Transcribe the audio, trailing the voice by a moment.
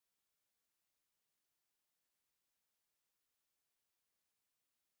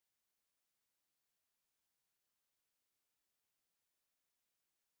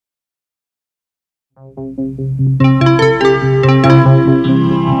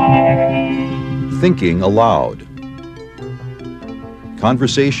Thinking Aloud.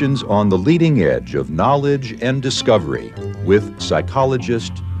 Conversations on the leading edge of knowledge and discovery with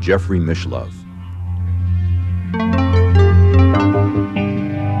psychologist Jeffrey Mishlove.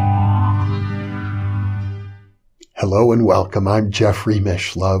 Hello and welcome. I'm Jeffrey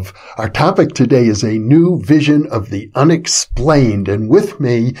Mishlove. Our topic today is a new vision of the unexplained, and with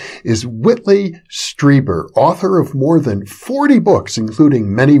me is Whitley Strieber, author of more than 40 books,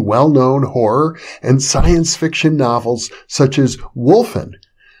 including many well-known horror and science fiction novels such as Wolfen.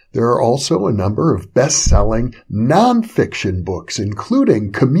 There are also a number of best-selling non-fiction books,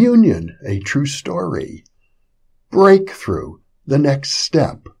 including Communion, a True Story, Breakthrough, The Next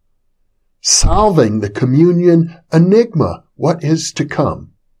Step, Solving the Communion Enigma, What is to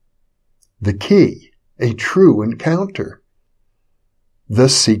Come, The Key, A True Encounter, The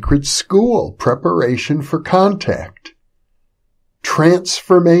Secret School, Preparation for Contact,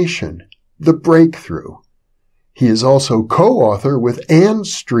 Transformation, The Breakthrough. He is also co-author with Anne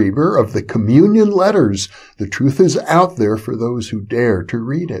Strieber of the Communion Letters, The Truth is Out There for Those Who Dare to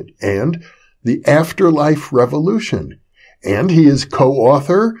Read It, and The Afterlife Revolution. And he is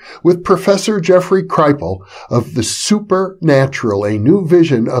co-author with Professor Jeffrey Kripal of The Supernatural, a new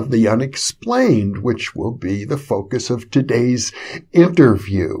vision of the unexplained, which will be the focus of today's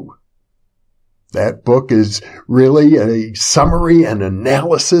interview. That book is really a summary and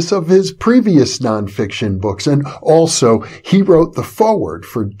analysis of his previous nonfiction books. And also, he wrote the foreword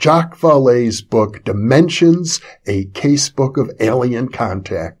for Jacques Vallée's book, Dimensions, a Casebook of Alien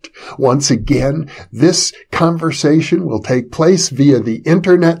Contact. Once again, this conversation will take place via the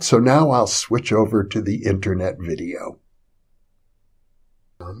internet, so now I'll switch over to the internet video.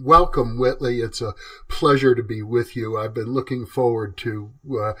 Welcome, Whitley. It's a pleasure to be with you. I've been looking forward to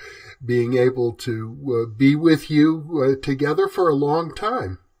being able to be with you together for a long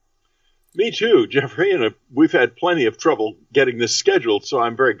time. Me too, Jeffrey, and we've had plenty of trouble getting this scheduled, so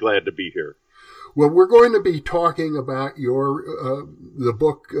I'm very glad to be here. Well, we're going to be talking about the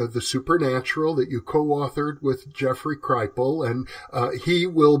book, The Supernatural, that you co-authored with Jeffrey Kripal, and he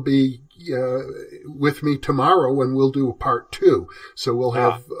will be with me tomorrow, and we'll do a part 2. So we'll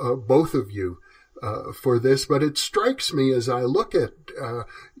have both of you for this. But it strikes me as I look at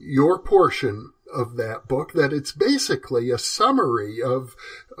your portion of that book that it's basically a summary of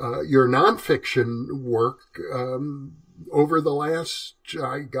your nonfiction work over the last,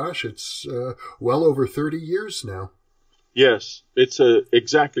 it's well over 30 years now. Yes, it's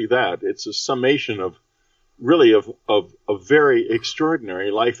exactly that. It's a summation of a very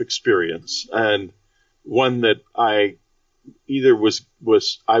extraordinary life experience, and one that I either was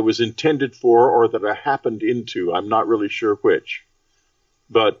intended for or that I happened into. I'm not really sure which,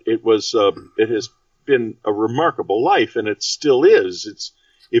 but it has been a remarkable life, and it still is. It's,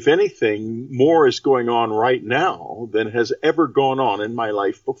 if anything, more is going on right now than has ever gone on in my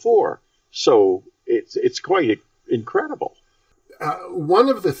life before. So it's quite incredible. One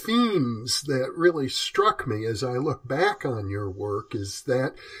of the themes that really struck me as I look back on your work is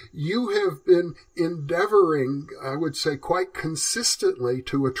that you have been endeavoring, I would say quite consistently,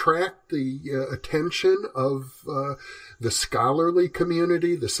 to attract the attention of the scholarly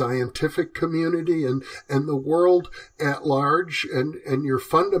community, the scientific community, and the world at large. And your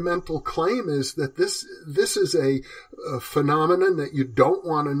fundamental claim is that this is a phenomenon that you don't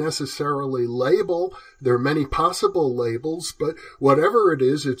want to necessarily label. There are many possible labels, but whatever it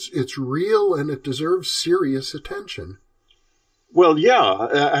is, it's real and it deserves serious attention. Well, yeah,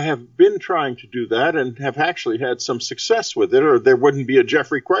 I have been trying to do that and have actually had some success with it, or there wouldn't be a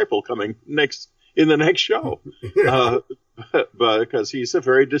Jeffrey Kripal coming in the next show, because he's a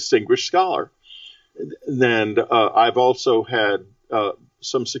very distinguished scholar. And I've also had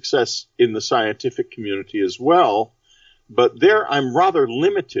some success in the scientific community as well. But there I'm rather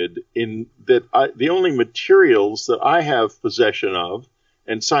limited in that the only materials that I have possession of,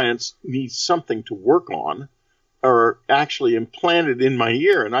 and science needs something to work on, are actually implanted in my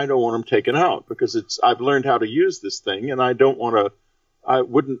ear, and I don't want them taken out because I've learned how to use this thing, and I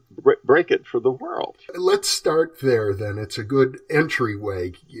wouldn't break it for the world. Let's start there then. It's a good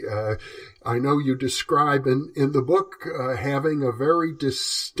entryway. I know you describe in the book having a very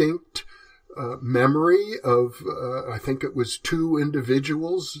distinct memory of, I think it was 2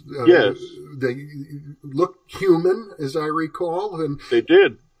 individuals. Yes. They looked human, as I recall. And they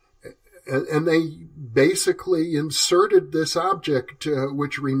did. And they basically inserted this object,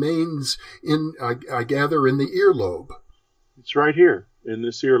 which remains I gather, in the earlobe. It's right here in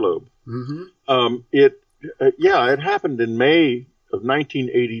this earlobe. Mm-hmm. It happened in May of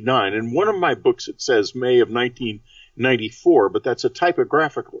 1989. In one of my books, it says May of 1994, but that's a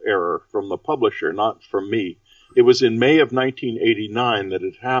typographical error from the publisher, not from me. It was in May of 1989 that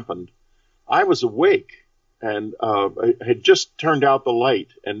it happened. I was awake and I had just turned out the light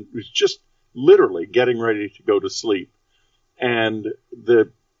and was just literally getting ready to go to sleep. And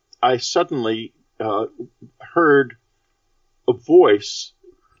I suddenly heard a voice,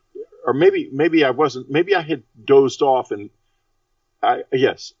 or maybe I wasn't, maybe I had dozed off, and I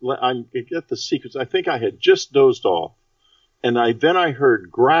get the sequence. I think I had just dozed off, and then I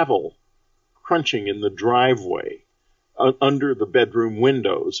heard gravel crunching in the driveway under the bedroom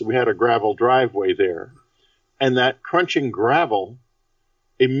windows. We had a gravel driveway there, and that crunching gravel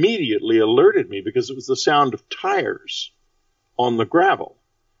immediately alerted me because it was the sound of tires on the gravel,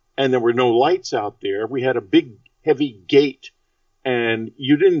 and there were no lights out there. We had a big, heavy gate, and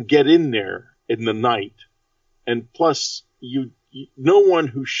you didn't get in there in the night. And plus, no one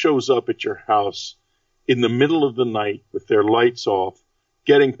who shows up at your house in the middle of the night with their lights off,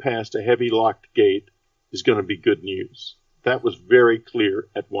 getting past a heavy locked gate, is going to be good news. That was very clear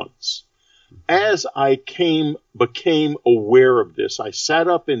at once. As I became aware of this, I sat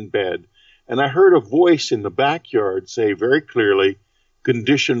up in bed, and I heard a voice in the backyard say very clearly,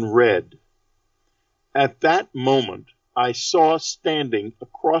 "Condition red." At that moment, I saw standing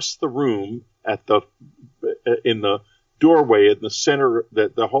across the room in the doorway in the center,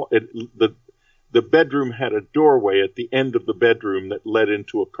 the bedroom had a doorway at the end of the bedroom that led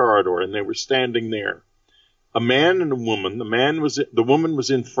into a corridor, and they were standing there. A man and a woman. The woman was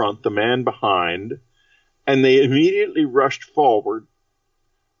in front, the man behind, and they immediately rushed forward.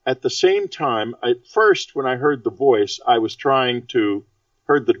 At the same time, at first, when I heard the voice,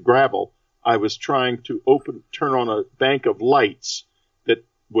 heard the gravel, I was trying to turn on a bank of lights that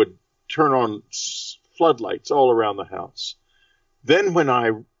would turn on floodlights all around the house. Then when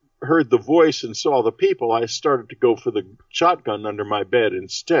I heard the voice and saw the people, I started to go for the shotgun under my bed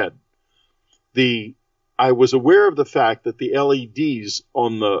instead. I was aware of the fact that the LEDs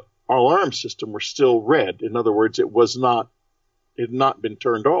on the alarm system were still red. In other words, it had not been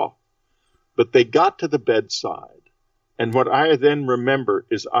turned off. But they got to the bedside. And what I then remember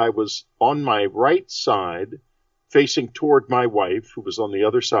is I was on my right side, facing toward my wife, who was on the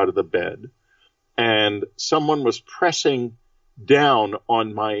other side of the bed, and someone was pressing down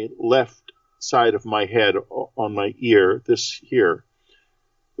on my left side of my head, on my ear, this here.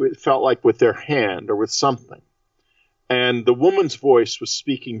 It felt like with their hand or with something. And the woman's voice was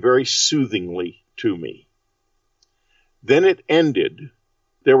speaking very soothingly to me. Then it ended.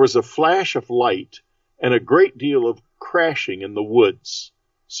 There was a flash of light and a great deal of crashing in the woods,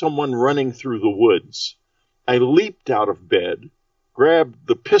 someone running through the woods. I leaped out of bed, grabbed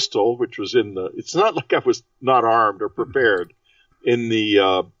the pistol, which was it's not like I was not armed or prepared, in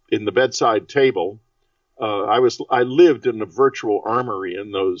the bedside table. I lived in a virtual armory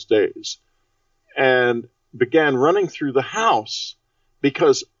in those days, and began running through the house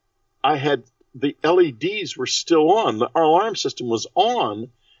because the LEDs were still on. The alarm system was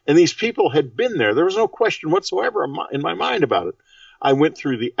on, and these people had been there. There was no question whatsoever in my mind about it. I went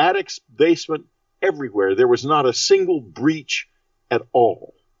through the attic, basement, everywhere. There was not a single breach at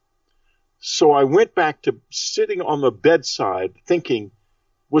all. So I went back to sitting on the bedside thinking,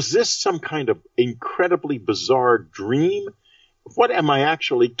 was this some kind of incredibly bizarre dream? What am I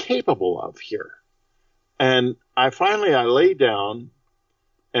actually capable of here? And I lay down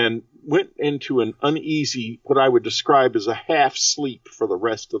and went into an uneasy, what I would describe as a half sleep for the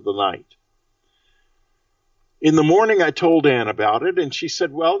rest of the night. In the morning, I told Ann about it, and she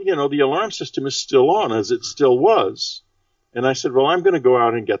said, well, the alarm system is still on, as it still was. And I said, well, I'm going to go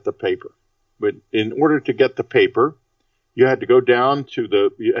out and get the paper. But in order to get the paper, you had to go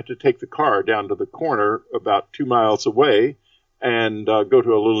you had to take the car down to the corner about 2 miles away and go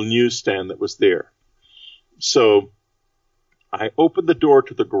to a little newsstand that was there. So I opened the door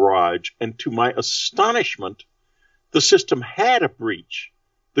to the garage, and to my astonishment, the system had a breach.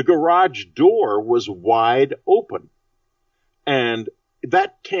 The garage door was wide open. And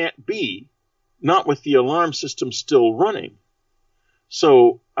that can't be, not with the alarm system still running.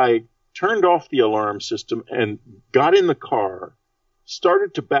 So I turned off the alarm system and got in the car,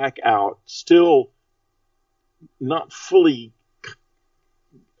 started to back out, still not fully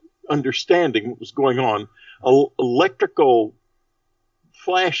understanding what was going on. Electrical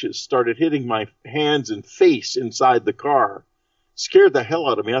flashes started hitting my hands and face inside the car. Scared the hell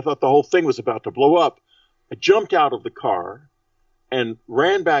out of me. I thought the whole thing was about to blow up. I jumped out of the car and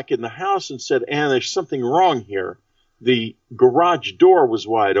ran back in the house and said, Ann, there's something wrong here. The garage door was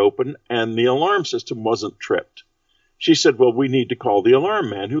wide open and the alarm system wasn't tripped. She said, well, we need to call the alarm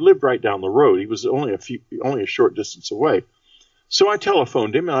man, who lived right down the road. He was only a short distance away. So I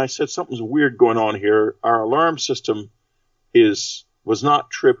telephoned him and I said, something's weird going on here. Our alarm system was not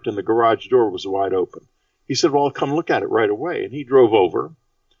tripped and the garage door was wide open. He said, well, I'll come look at it right away. And he drove over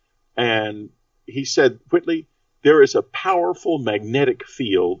and he said, Whitley, there is a powerful magnetic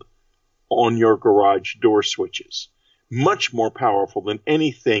field on your garage door switches, much more powerful than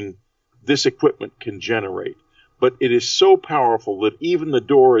anything this equipment can generate. But it is so powerful that even though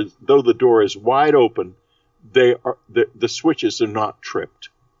the door is wide open, the switches are not tripped.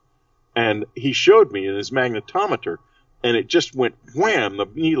 And he showed me in his magnetometer, and it just went wham. The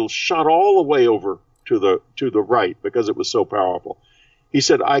needle shot all the way over to the right because it was so powerful. He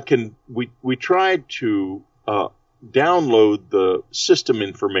said, we tried to download the system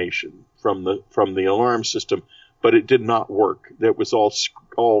information from the alarm system, but it did not work. It was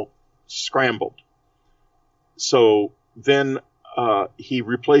all scrambled. So then he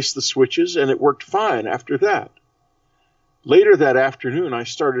replaced the switches, and it worked fine after that. Later that afternoon, I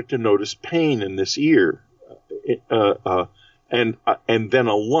started to notice pain in this ear, and then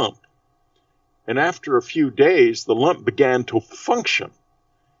a lump. And after a few days, the lump began to function.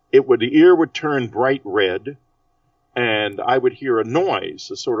 The ear would turn bright red, and I would hear a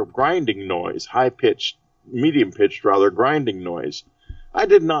noise, a sort of grinding noise, high-pitched, medium-pitched rather, grinding noise. I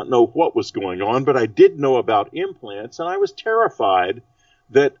did not know what was going on, but I did know about implants, and I was terrified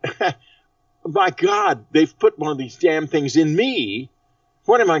that, my God, they've put one of these damn things in me.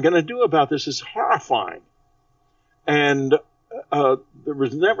 What am I going to do about this? It's horrifying. And the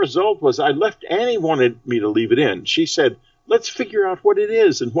net result was Annie wanted me to leave it in. She said, let's figure out what it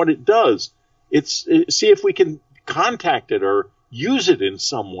is and what it does. See if we can contact it or use it in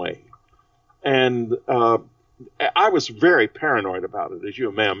some way. And I was very paranoid about it, as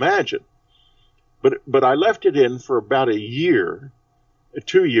you may imagine. But I left it in for about a year,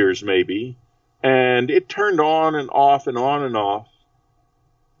 2 years maybe, and it turned on and off and on and off.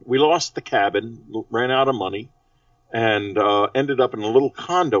 We lost the cabin, ran out of money, and ended up in a little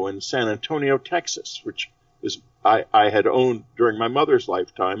condo in San Antonio, Texas, which I had owned during my mother's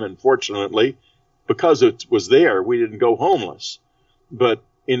lifetime. And fortunately, because it was there, we didn't go homeless. But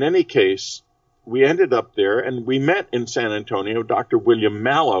in any case, we ended up there, and we met in San Antonio Dr. William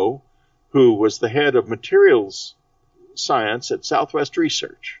Mallow, who was the head of materials science at Southwest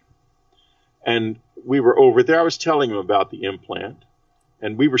Research. And we were over there. I was telling him about the implant,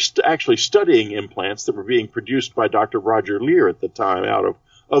 and we were actually studying implants that were being produced by Dr. Roger Lear at the time out of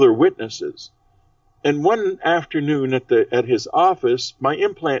other witnesses. And one afternoon at his office, my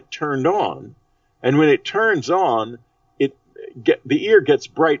implant turned on, and when it turns on, the ear gets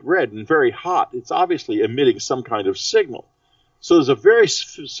bright red and very hot. It's obviously emitting some kind of signal. So there's a very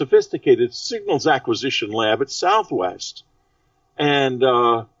sophisticated signals acquisition lab at Southwest. And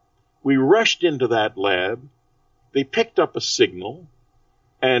we rushed into that lab. They picked up a signal.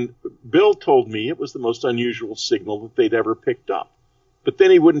 And Bill told me it was the most unusual signal that they'd ever picked up. But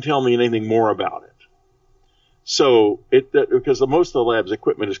then he wouldn't tell me anything more about it. So because most of the lab's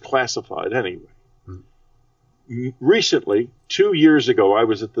equipment is classified anyway. Recently, 2 years ago, I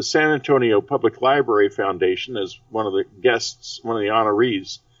was at the San Antonio Public Library Foundation as one of the guests, one of the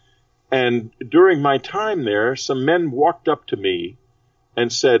honorees. And during my time there, some men walked up to me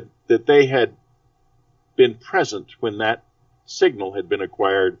and said that they had been present when that signal had been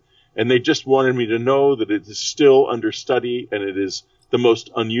acquired. And they just wanted me to know that it is still under study and it is the most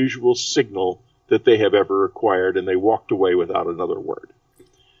unusual signal that they have ever acquired. And they walked away without another word.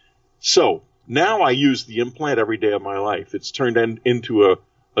 So now I use the implant every day of my life. It's turned into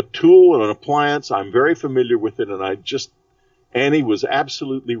a tool and an appliance. I'm very familiar with it, and Annie was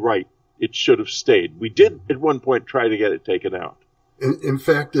absolutely right. It should have stayed. We did at one point try to get it taken out. In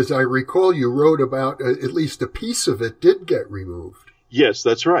fact, as I recall, you wrote about at least a piece of it did get removed. Yes,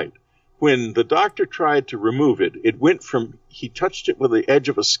 that's right. When the doctor tried to remove it, he touched it with the edge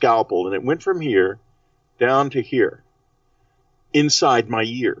of a scalpel, and it went from here down to here, inside my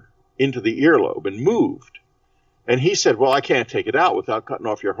ear, into the earlobe, and moved. And he said, well, I can't take it out without cutting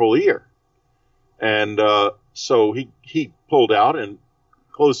off your whole ear. And so he pulled out and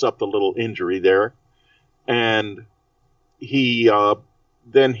closed up the little injury there. And he had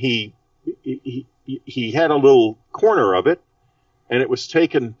a little corner of it, and it was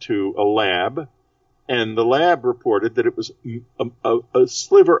taken to a lab, and the lab reported that it was a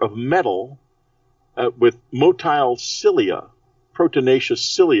sliver of metal with motile cilia, proteinaceous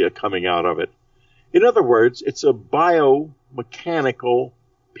cilia coming out of it. In other words, it's a biomechanical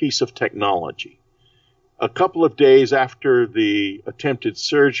piece of technology. A couple of days after the attempted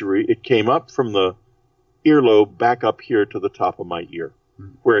surgery, it came up from the earlobe back up here to the top of my ear,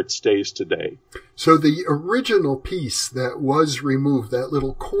 where it stays today. So the original piece that was removed, that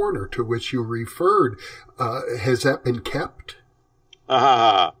little corner to which you referred, has that been kept?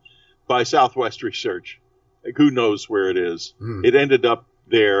 By Southwest Research. Who knows where it is? It ended up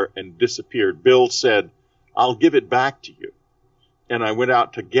there and disappeared. Bill said, "I'll give it back to you." And I went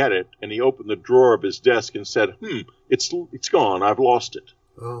out to get it, and he opened the drawer of his desk and said, it's gone. I've lost it.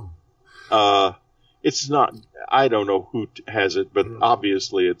 Oh. It's not, I don't know who has it, but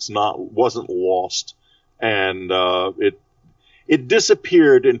obviously wasn't lost. And it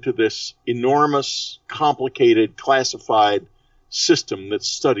disappeared into this enormous, complicated, classified system that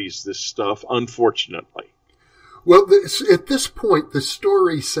studies this stuff, unfortunately. Well, at this point, the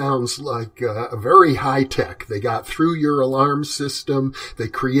story sounds like very high-tech. They got through your alarm system. They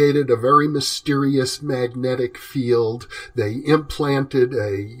created a very mysterious magnetic field. They implanted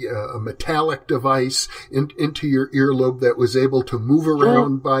a metallic device into your earlobe that was able to move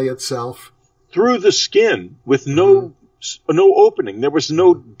around by itself. Through the skin with no opening. There was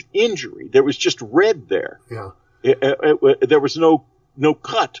no injury. There was just red there. Yeah. There was no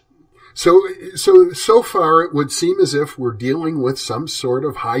cut. So far it would seem as if we're dealing with some sort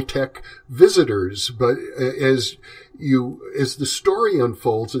of high-tech visitors, but as the story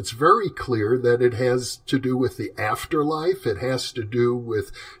unfolds, it's very clear that it has to do with the afterlife. It has to do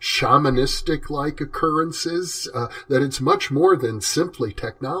with shamanistic-like occurrences, that it's much more than simply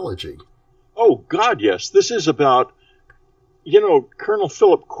technology. Oh, God, yes. This is about, Colonel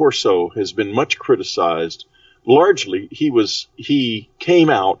Philip Corso has been much criticized. Largely, he came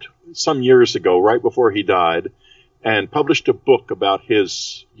out some years ago, right before he died, and published a book about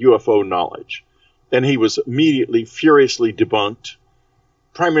his UFO knowledge. And he was immediately furiously debunked,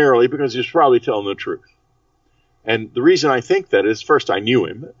 primarily because he was probably telling the truth. And the reason I think that is, first, I knew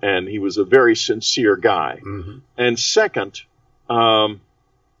him, and he was a very sincere guy. Mm-hmm. And second,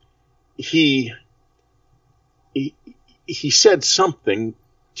 he said something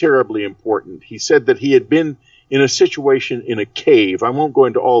terribly important. He said that he had been in a situation in a cave, I won't go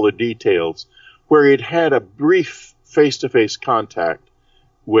into all the details, where he'd had a brief face-to-face contact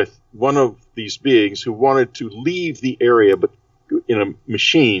with one of these beings who wanted to leave the area but in a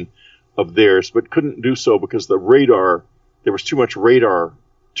machine of theirs, but couldn't do so because there was too much radar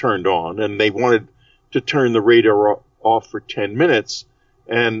turned on, and they wanted to turn the radar off for 10 minutes.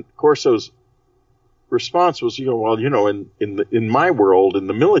 And Corso's response was, in my world, in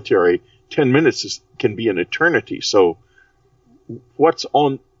the military, 10 minutes can be an eternity. So what's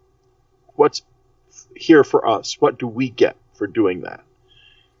here for us? What do we get for doing that?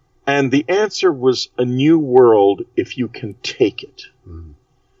 And the answer was a new world if you can take it. Mm.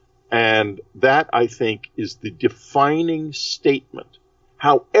 And that, I think, is the defining statement.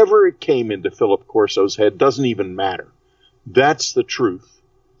 However it came into Philip Corso's head doesn't even matter. That's the truth.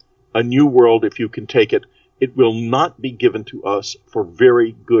 A new world if you can take it. It will not be given to us for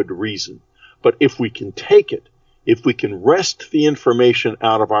very good reason. But if we can take it, if we can wrest the information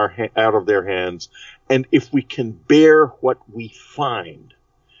out of their hands, and if we can bear what we find,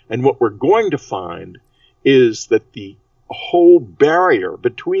 and what we're going to find is that the whole barrier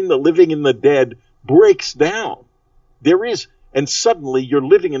between the living and the dead breaks down. And suddenly you're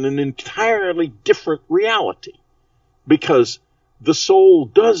living in an entirely different reality, because the soul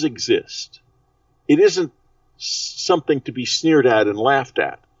does exist. It isn't something to be sneered at and laughed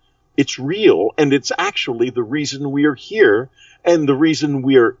at. It's real, and it's actually the reason we are here, and the reason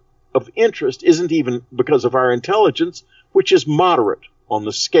we're of interest isn't even because of our intelligence, which is moderate on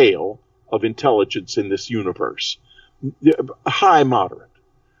the scale of intelligence in this universe. High moderate.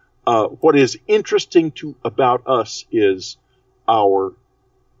 What is interesting about us is our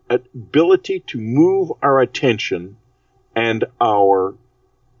ability to move our attention and our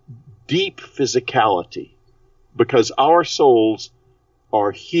deep physicality, because our souls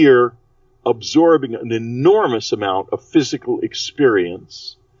are here absorbing an enormous amount of physical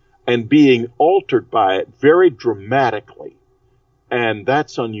experience and being altered by it very dramatically. And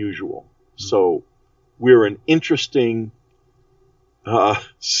that's unusual. So we're an interesting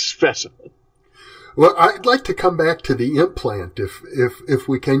specimen. Well, I'd like to come back to the implant, if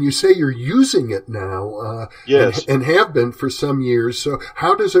we can. You say you're using it now, yes, and have been for some years. So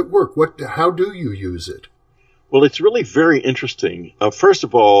how does it work? How do you use it? Well, it's really very interesting. First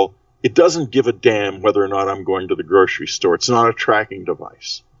of all, it doesn't give a damn whether or not I'm going to the grocery store. It's not a tracking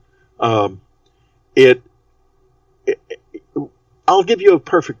device. I'll give you a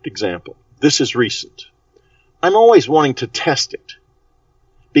perfect example. This is recent. I'm always wanting to test it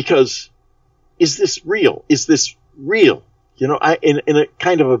because is this real? Is this real? In a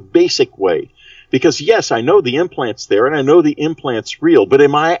kind of a basic way. Because yes, I know the implant's there and I know the implant's real, but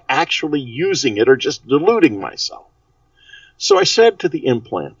am I actually using it or just deluding myself? So I said to the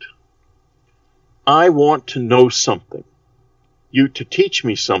implant, I want to know something. You to teach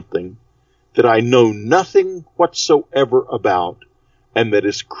me something that I know nothing whatsoever about and that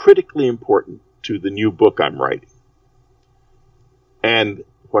is critically important to the new book I'm writing. And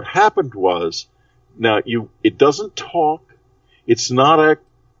what happened was, it doesn't talk. It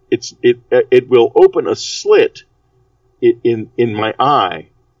will open a slit in my eye,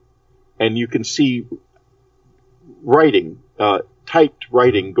 and you can see writing, typed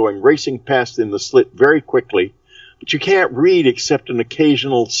writing racing past in the slit very quickly, but you can't read except an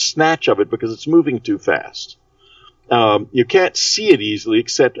occasional snatch of it because it's moving too fast. You can't see it easily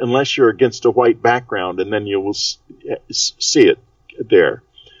except unless you're against a white background, and then you will see it there.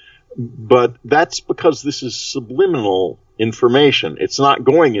 But that's because this is subliminal information. It's not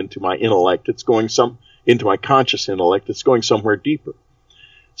going into my intellect. It's going into my conscious intellect. It's going somewhere deeper.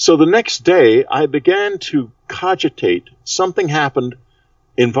 So the next day, I began to cogitate. Something happened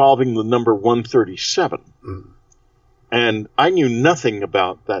involving the number 137. Mm. And I knew nothing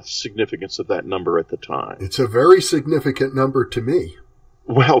about that significance of that number at the time. It's a very significant number to me.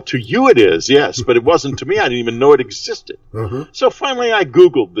 Well, to you it is, yes, but it wasn't to me. I didn't even know it existed. Uh-huh. So finally I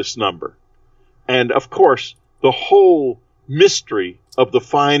Googled this number. And, of course, the whole mystery of the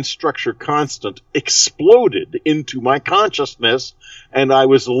fine structure constant exploded into my consciousness, and I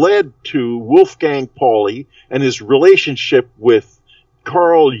was led to Wolfgang Pauli and his relationship with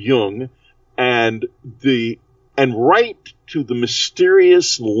Carl Jung and right to the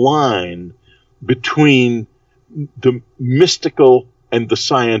mysterious line between the mystical and the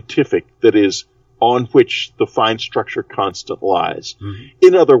scientific that is on which the fine structure constant lies. Mm-hmm.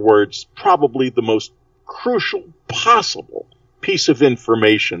 In other words, probably the most crucial possible piece of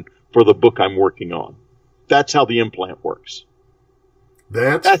information for the book I'm working on. That's how the implant works.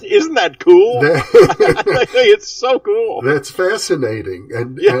 Isn't that cool? It's so cool. That's fascinating.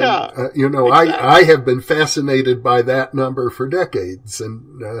 And exactly. I have been fascinated by that number for decades,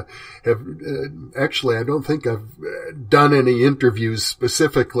 and actually, I don't think I've done any interviews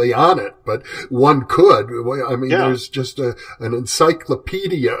specifically on it, but one could. I mean, there's just an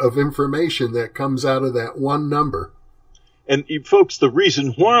encyclopedia of information that comes out of that one number. And folks, the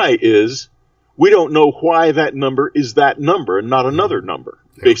reason why is we don't know why that number is that number and not another number,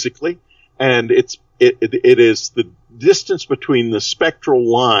 basically. And it is the distance between the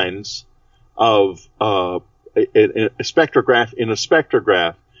spectral lines of a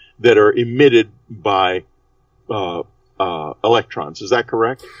spectrograph that are emitted by electrons. Is that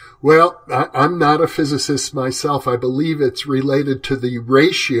correct? Well, I'm not a physicist myself. I believe it's related to the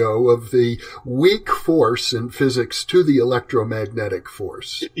ratio of the weak force in physics to the electromagnetic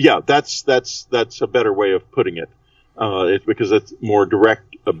force. Yeah, that's a better way of putting it. Because it's more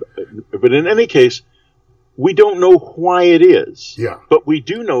direct. But in any case, we don't know why it is. Yeah. But we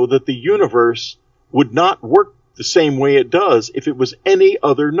do know that the universe would not work the same way it does if it was any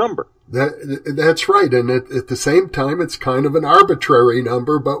other number. That's right. And at the same time, it's kind of an arbitrary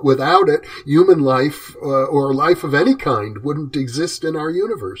number, but without it, human life or life of any kind wouldn't exist in our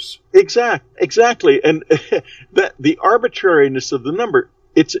universe. Exactly. And the arbitrariness of the number,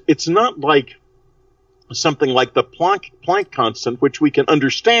 it's not like something like the Planck constant, which we can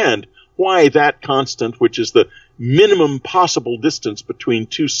understand why that constant, which is the minimum possible distance between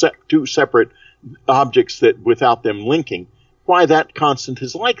two separate objects that without them linking, why that constant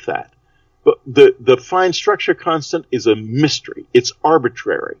is like that. But the fine structure constant is a mystery. It's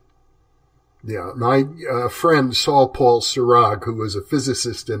arbitrary. Yeah, my friend Saul Paul Sirag, who was a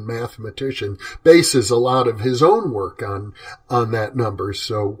physicist and mathematician, bases a lot of his own work on that number.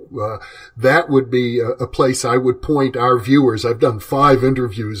 So that would be a place I would point our viewers. I've done 5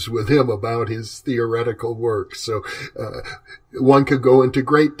 interviews with him about his theoretical work. So one could go into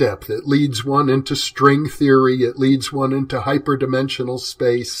great depth. It leads one into string theory. It leads one into hyperdimensional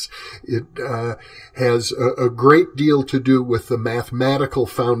space. It has a great deal to do with the mathematical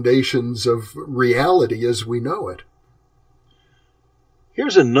foundations of reality as we know it.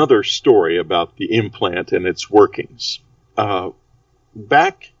 Here's another story about the implant and its workings.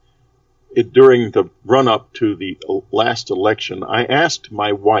 Back during the run-up to the last election, I asked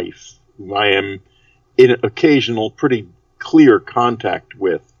my wife, who I am in occasional pretty clear contact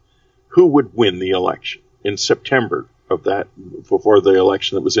with, who would win the election in September of that, before the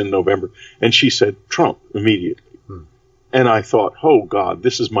election that was in November. And she said Trump immediately. And I thought, oh God,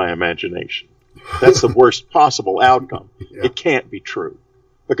 this is my imagination. That's the worst possible outcome. Yeah. It can't be true,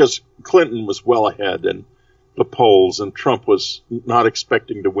 because Clinton was well ahead, and the polls, and Trump was not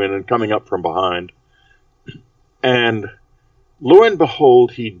expecting to win and coming up from behind. And lo and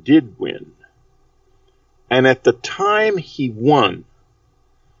behold, he did win. And at the time he won,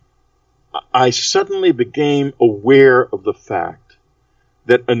 I suddenly became aware of the fact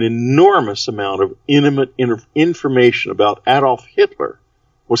that an enormous amount of intimate information about Adolf Hitler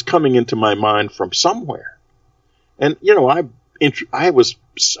was coming into my mind from somewhere. And, you know, I've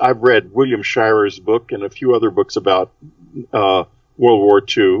read William Shirer's book and a few other books about World War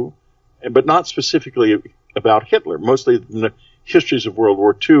II, but not specifically about Hitler, mostly the histories of World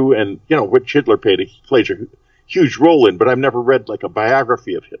War II, and, you know, which Hitler plays a huge role in, but I've never read like a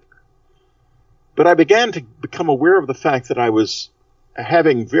biography of Hitler. But I began to become aware of the fact that I was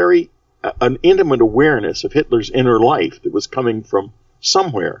having an intimate awareness of Hitler's inner life that was coming from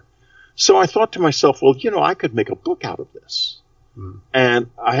somewhere. So I thought to myself, well, you know, I could make a book out of this. And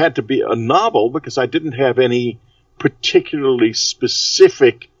I had to be a novel because I didn't have any particularly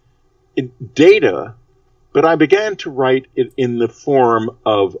specific data, but I began to write it in the form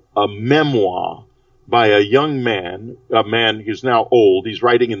of a memoir by a young man, a man who's now old. He's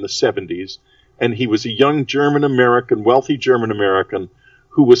writing in the 70s, and he was a young German-American, wealthy German-American,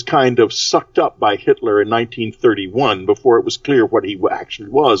 who was kind of sucked up by Hitler in 1931 before it was clear what he actually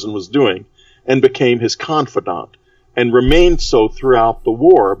was and was doing, and became his confidant, and remained so throughout the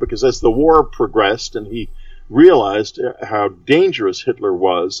war, because as the war progressed and he realized how dangerous Hitler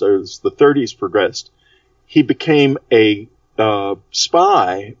was, as the 30s progressed, he became a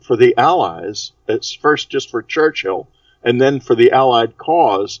spy for the Allies, at first just for Churchill, and then for the Allied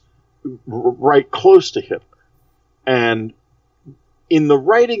cause, right close to Hitler. And in the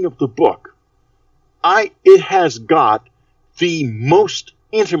writing of the book, it has got the most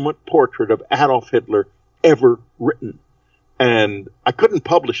intimate portrait of Adolf Hitler ever written. And I couldn't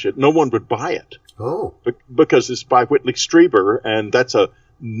publish it. No one would buy it. Oh. Because it's by Whitley Strieber, and that's a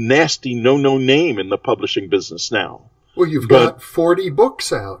nasty no-no name in the publishing business now. Well, you've got 40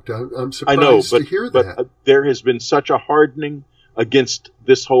 books out. I'm surprised to hear that. But there has been such a hardening against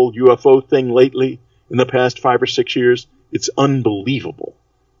this whole UFO thing lately in the past 5 or 6 years. It's unbelievable.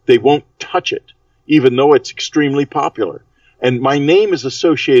 They won't touch it, even though it's extremely popular. And my name is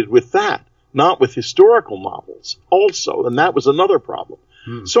associated with that, not with historical novels also, and that was another problem.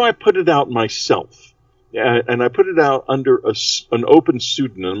 So I put it out myself, and I put it out under an open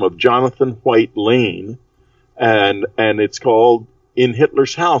pseudonym of Jonathan White Lane, and it's called In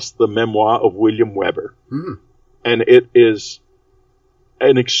Hitler's House, the Memoir of William Weber. And it is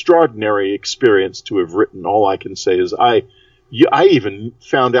an extraordinary experience to have written. All I can say is I even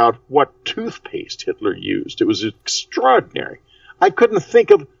found out what toothpaste Hitler used. It was extraordinary. I couldn't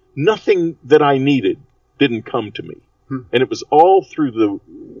think of nothing that I needed didn't come to me. And it was all through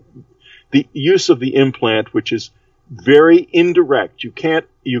the use of the implant, which is very indirect. You can't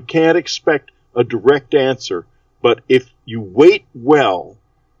expect a direct answer, but if you wait well,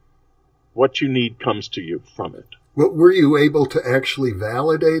 what you need comes to you from it. Well, were you able to actually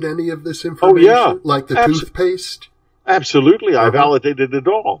validate any of this information? Oh, yeah. Like the toothpaste? Absolutely. I validated it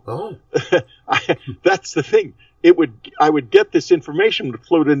all. Oh. That's the thing. I would get this information that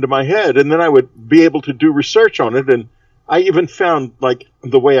float into my head, and then I would be able to do research on it. And I even found, like,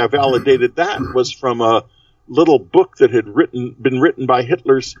 the way I validated that was from a little book that had been written by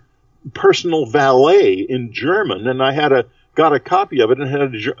Hitler's personal valet in German, and I got a copy of it and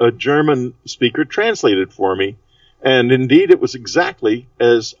had a German speaker translate it for me. And indeed, it was exactly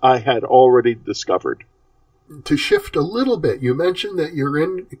as I had already discovered. To shift a little bit, you mentioned that you're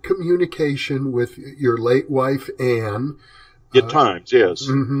in communication with your late wife, Anne. At times, yes.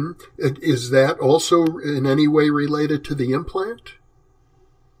 Is that also in any way related to the implant?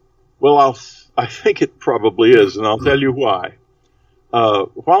 Well, I think it probably is, and I'll tell you why.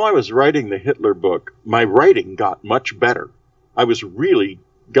 While I was writing the Hitler book, my writing got much better. I was really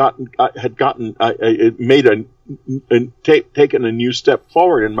taken a new step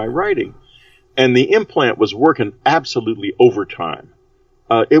forward in my writing. And the implant was working absolutely overtime.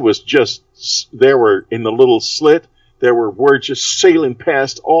 It was just, there were, in the little slit, there were words just sailing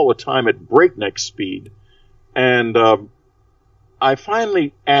past all the time at breakneck speed. And I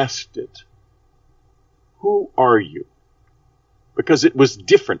finally asked it, who are you? Because it was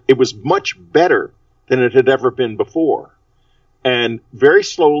different. It was much better than it had ever been before. And very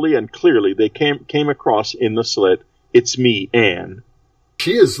slowly and clearly, they came across in the slit, it's me, Anne.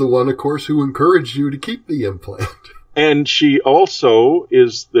 She is the one, of course, who encouraged you to keep the implant. And she also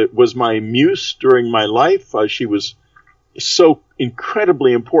was my muse during my life. She was so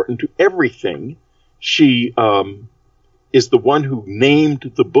incredibly important to everything. She is the one who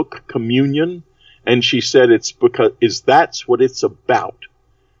named the book Communion. And she said that's what it's about.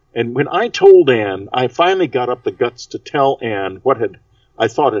 And when I told Anne, I finally got up the guts to tell Anne what I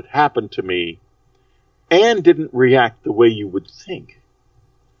thought had happened to me. Anne didn't react the way you would think.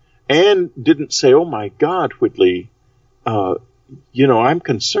 Anne didn't say, "Oh my God, Whitley, I'm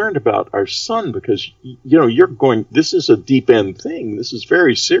concerned about our son because, this is a deep end thing. This is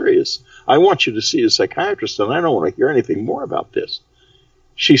very serious. I want you to see a psychiatrist and I don't want to hear anything more about this."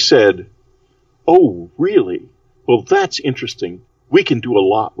 She said, "Oh, really? Well, that's interesting. We can do a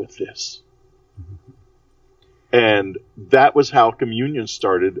lot with this." And that was how communion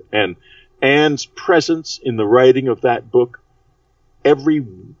started. And Anne's presence in the writing of that book, every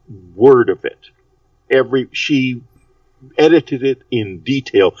word of it, she edited it in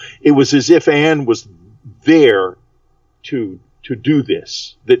detail. It was as if Anne was there to do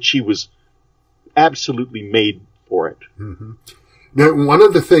this, that she was absolutely made for it. Mm-hmm. Now, one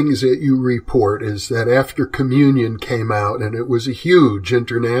of the things that you report is that after Communion came out, and it was a huge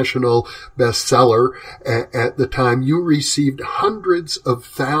international bestseller at the time, you received hundreds of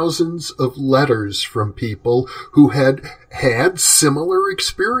thousands of letters from people who had had similar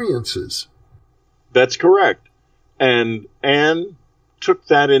experiences. That's correct. And Anne took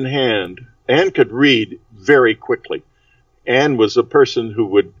that in hand. Anne could read very quickly. Anne was a person who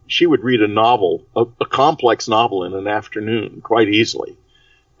would read a novel, a complex novel in an afternoon quite easily.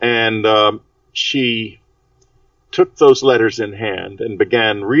 And she took those letters in hand and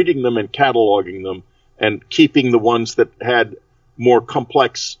began reading them and cataloging them and keeping the ones that had more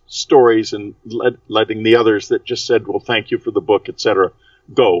complex stories and letting the others that just said, "Well, thank you for the book," etc.,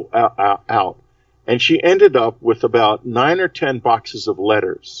 go out. And she ended up with about 9 or 10 boxes of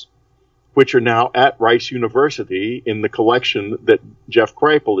letters, which are now at Rice University in the collection that Jeff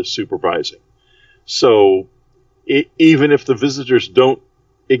Kripal is supervising. So even if the visitors don't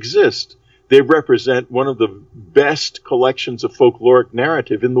exist, they represent one of the best collections of folkloric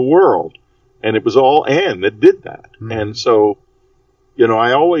narrative in the world. And it was all Anne that did that. Mm-hmm. And so,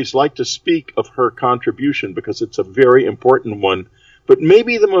 I always like to speak of her contribution because it's a very important one. But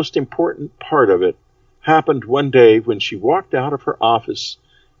maybe the most important part of it happened one day when she walked out of her office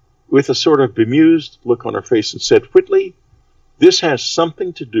with a sort of bemused look on her face and said, "Whitley, this has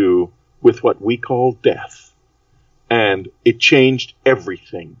something to do with what we call death." And it changed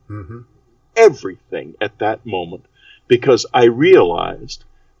everything, everything at that moment, because I realized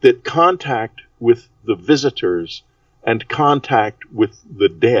that contact with the visitors and contact with the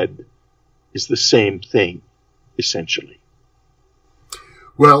dead is the same thing, essentially.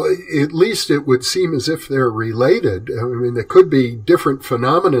 Well, at least it would seem as if they're related. I mean, there could be different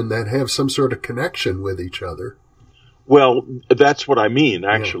phenomena that have some sort of connection with each other. Well, that's what I mean,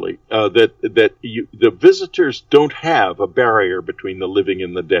 actually. Yeah. The visitors don't have a barrier between the living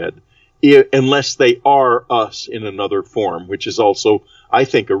and the dead, unless they are us in another form, which is also, I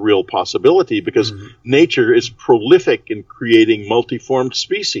think, a real possibility because nature is prolific in creating multiformed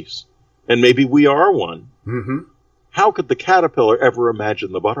species, and maybe we are one. Mm-hmm. How could the caterpillar ever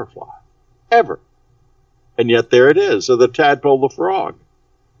imagine the butterfly? Ever. And yet there it is, or the tadpole, the frog.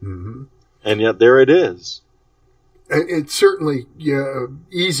 Mm-hmm. And yet there it is. It's certainly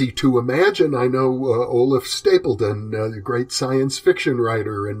easy to imagine. I know Olaf Stapledon, the great science fiction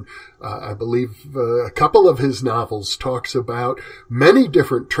writer, and I believe a couple of his novels talks about many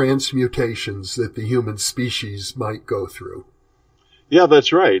different transmutations that the human species might go through. Yeah,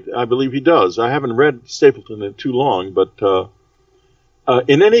 that's right. I believe he does. I haven't read Stapleton in too long, but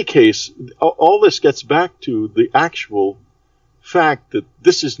in any case, all this gets back to the actual fact that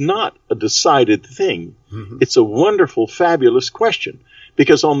this is not a decided thing. Mm-hmm. It's a wonderful, fabulous question.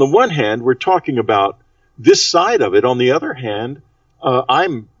 Because on the one hand, we're talking about this side of it. On the other hand,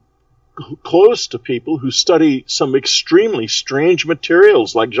 I'm close to people who study some extremely strange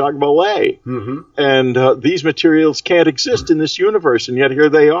materials like Jacques Vallée. Mm-hmm. And these materials can't exist in this universe, and yet here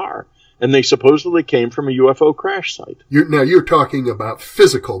they are. And they supposedly came from a UFO crash site. You're talking about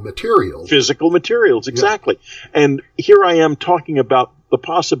physical materials. Physical materials, exactly. Yeah. And here I am talking about the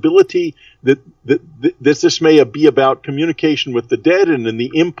possibility that this may be about communication with the dead, and then the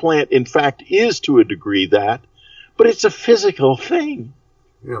implant, in fact, is to a degree that. But it's a physical thing.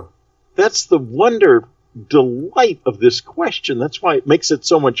 Yeah. That's the delight of this question. That's why it makes it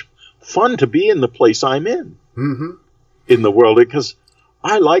so much fun to be in the place I'm in, in the world, because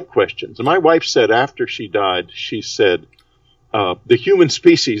I like questions. And my wife said after she died, she said, the human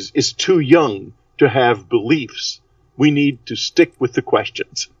species is too young to have beliefs. We need to stick with the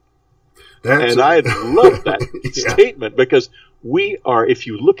questions. I love that statement because we are, if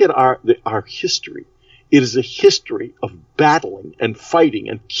you look at our history, It is a history of battling and fighting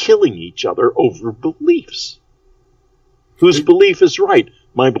and killing each other over beliefs. Whose belief is right?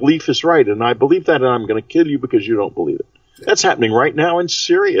 My belief is right, and I believe that, and I'm going to kill you because you don't believe it. That's happening right now in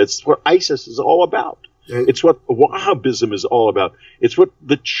Syria. It's what ISIS is all about. It's what Wahhabism is all about. It's what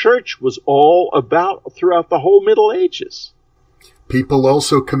the church was all about throughout the whole Middle Ages. People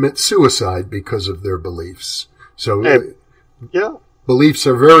also commit suicide because of their beliefs. So, yeah. Beliefs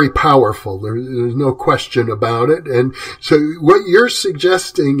are very powerful. There's no question about it. And so what you're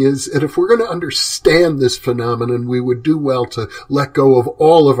suggesting is that if we're going to understand this phenomenon, we would do well to let go of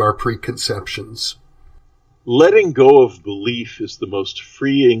all of our preconceptions. Letting go of belief is the most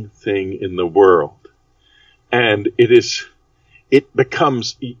freeing thing in the world. And it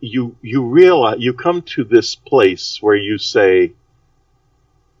becomes, you realize, you come to this place where you say,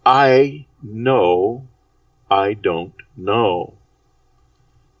 I know I don't know.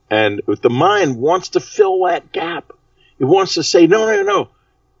 And the mind wants to fill that gap. It wants to say, no.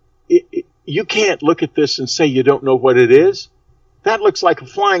 You can't look at this and say you don't know what it is. That looks like a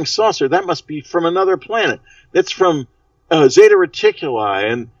flying saucer. That must be from another planet. That's from Zeta Reticuli,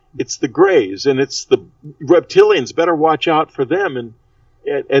 and it's the Greys, and it's the reptilians. Better watch out for them.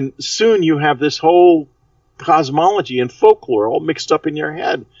 And soon you have this whole cosmology and folklore all mixed up in your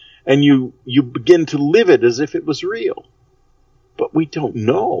head, and you begin to live it as if it was real. But we don't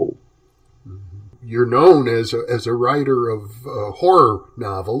know. You're known as a writer of horror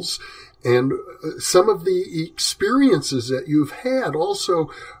novels, and some of the experiences that you've had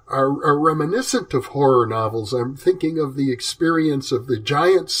also are reminiscent of horror novels. I'm thinking of the experience of the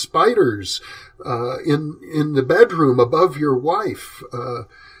giant spiders in the bedroom above your wife.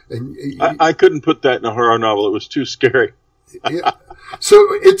 I couldn't put that in a horror novel. It was too scary. Yeah. So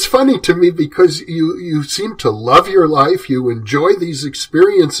it's funny to me because you seem to love your life, you enjoy these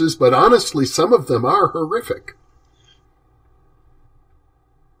experiences, but honestly, some of them are horrific.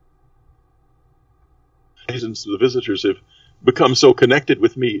 Reasons the visitors have become so connected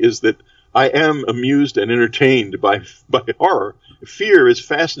with me is that I am amused and entertained by horror. Fear is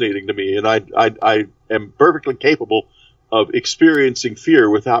fascinating to me, and I am perfectly capable of experiencing fear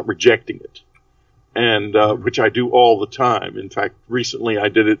without rejecting it. And which I do all the time. In fact, recently I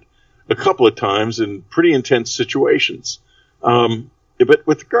did it a couple of times in pretty intense situations. But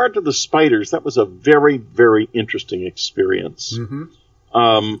with regard to the spiders, that was a very, very interesting experience.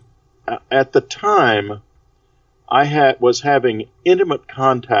 Mm-hmm. At the time, I was having intimate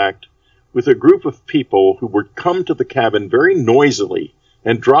contact with a group of people who would come to the cabin very noisily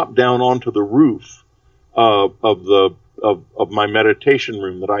and drop down onto the roof of my meditation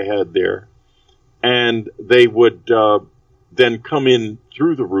room that I had there. And they would then come in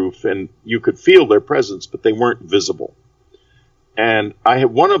through the roof, and you could feel their presence, but they weren't visible. And I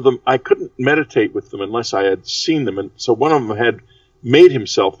had one of them, I couldn't meditate with them unless I had seen them. And so one of them had made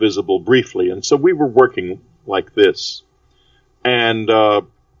himself visible briefly. And so we were working like this. And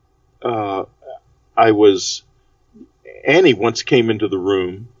Annie once came into the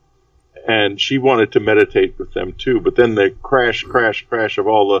room, and she wanted to meditate with them too. But then the crash of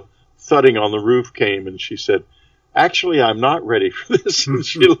all the thudding on the roof came, and she said, actually, I'm not ready for this, and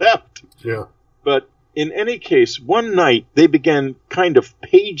she left. Yeah. But in any case, one night they began kind of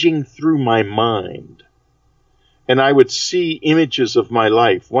paging through my mind, and I would see images of my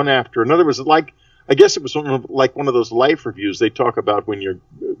life, one after another. It was like, I guess it was like one of those life reviews they talk about when you're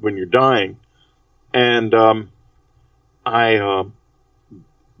dying. And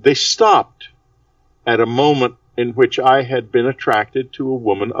they stopped at a moment in which I had been attracted to a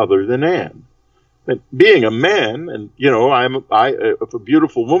woman other than Anne. And being a man, and if a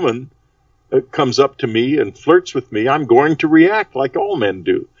beautiful woman comes up to me and flirts with me, I'm going to react like all men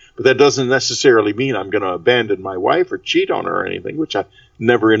do. But that doesn't necessarily mean I'm going to abandon my wife or cheat on her or anything, which I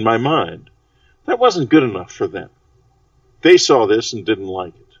never in my mind. That wasn't good enough for them. They saw this and didn't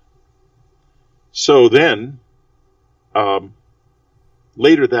like it. So then,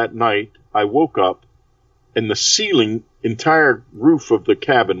 later that night, I woke up, and the entire roof of the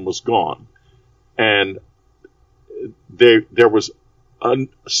cabin was gone. And there was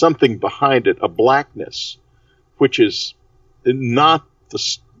something behind it, a blackness, which is not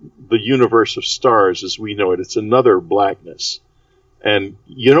the universe of stars as we know it. It's another blackness. And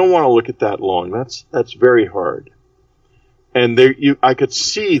you don't want to look at that long. That's very hard. And I could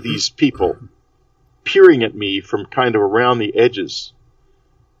see these people peering at me from kind of around the edges.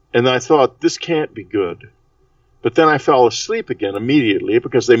 And I thought, this can't be good. But then I fell asleep again immediately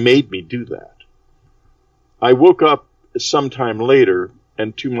because they made me do that. I woke up sometime later,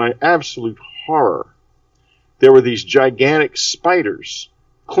 and to my absolute horror, there were these gigantic spiders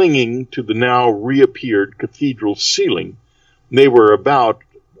clinging to the now reappeared cathedral ceiling. They were about,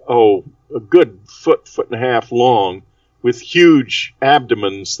 a good foot and a half long, with huge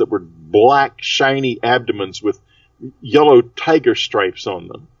abdomens that were black, shiny abdomens with yellow tiger stripes on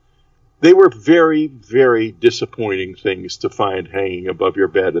them. They were very, very disappointing things to find hanging above your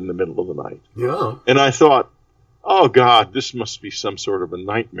bed in the middle of the night. Yeah. And I thought, oh, God, this must be some sort of a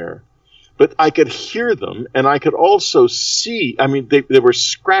nightmare. But I could hear them, and I could also see, I mean, they were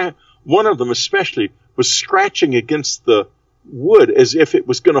one of them especially was scratching against the wood as if it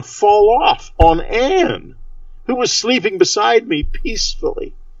was going to fall off on Anne, who was sleeping beside me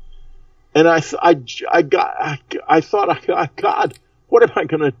peacefully. And I thought, God, what am I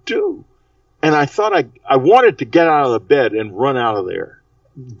going to do? And I thought I wanted to get out of the bed and run out of there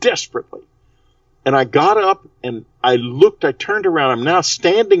desperately. And I got up and I turned around. I'm now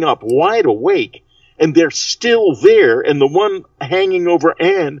standing up wide awake, and they're still there. And the one hanging over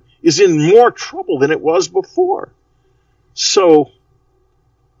Anne is in more trouble than it was before. So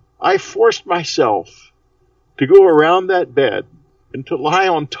I forced myself to go around that bed and to lie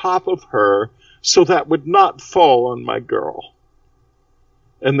on top of her so that would not fall on my girl.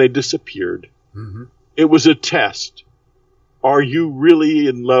 And they disappeared. Mm-hmm. It was a test. Are you really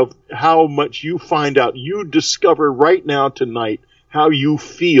in love? How much you find out, you discover right now tonight how you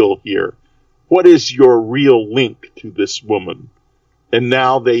feel here. What is your real link to this woman? And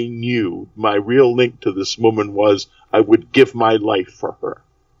now they knew my real link to this woman was I would give my life for her.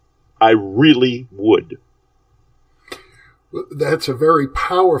 I really would. That's a very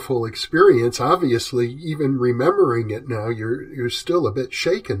powerful experience. Obviously, even remembering it now, you're still a bit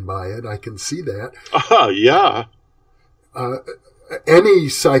shaken by it. I can see that. Yeah. Any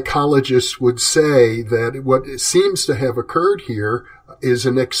psychologist would say that what seems to have occurred here is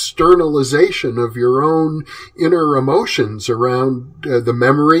an externalization of your own inner emotions around the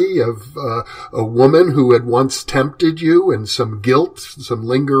memory of a woman who had once tempted you, and some guilt, some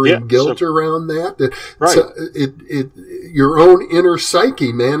lingering guilt around that. Right. So your own inner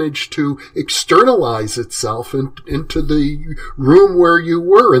psyche managed to externalize itself into the room where you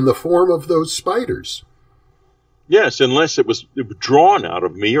were in the form of those spiders. Yes, unless it was drawn out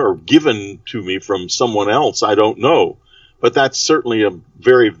of me or given to me from someone else, I don't know. But that's certainly a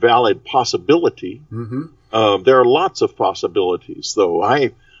very valid possibility. Mm-hmm. There are lots of possibilities, though.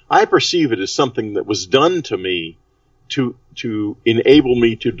 I perceive it as something that was done to me to enable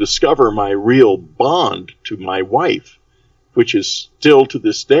me to discover my real bond to my wife, which is still to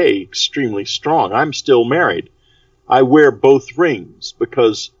this day extremely strong. I'm still married. I wear both rings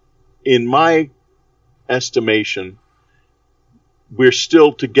because in my estimation, we're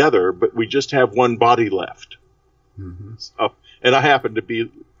still together, but we just have one body left. Mm-hmm. So, and I happen to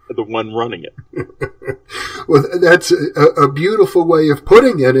be the one running it. Well, that's a beautiful way of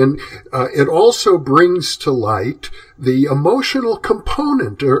putting it. And it also brings to light the emotional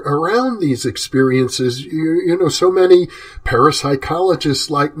component around these experiences. You know, so many parapsychologists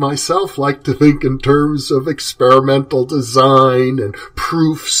like myself like to think in terms of experimental design and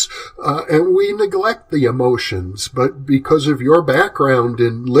proofs, and we neglect the emotions. But because of your background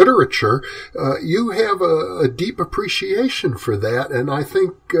in literature, you have a deep appreciation for that. And I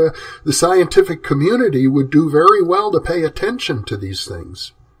think the scientific community would do very well to pay attention to these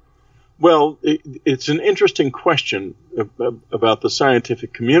things. Well, it's an interesting question about the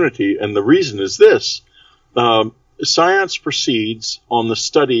scientific community, and the reason is this. Science proceeds on the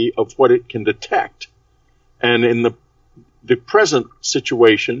study of what it can detect. And in the present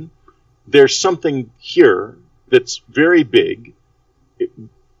situation, there's something here that's very big.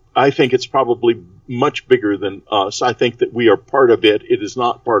 I think it's probably much bigger than us. I think that we are part of it. It is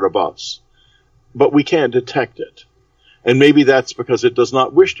not part of us. But we can't detect it. And maybe that's because it does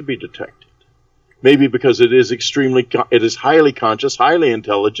not wish to be detected. Maybe because it is highly conscious, highly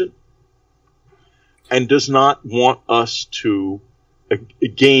intelligent, and does not want us to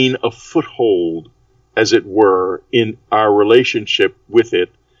gain a foothold, as it were, in our relationship with it.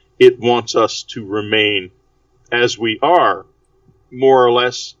 It wants us to remain as we are, more or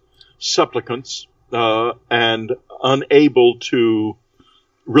less supplicants, and unable to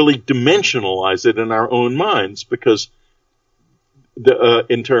really dimensionalize it in our own minds, because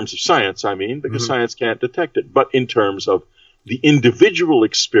in terms of science, I mean, because science can't detect it, but in terms of the individual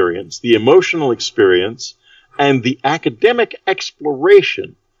experience, the emotional experience, and the academic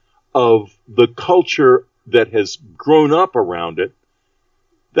exploration of the culture that has grown up around it,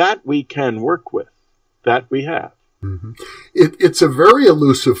 that we can work with, that we have. Mm-hmm. It's a very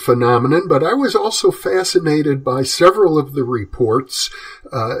elusive phenomenon, but I was also fascinated by several of the reports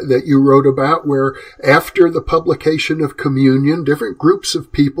that you wrote about where after the publication of communion, different groups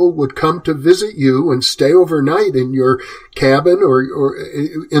of people would come to visit you and stay overnight in your cabin or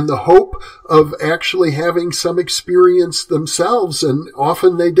in the hope of actually having some experience themselves, and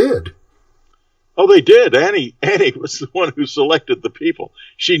often they did. Oh, they did. Annie was the one who selected the people.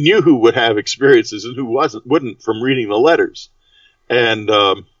 She knew who would have experiences and who wouldn't from reading the letters. And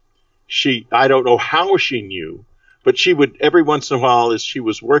I don't know how she knew, but she would, every once in a while, as she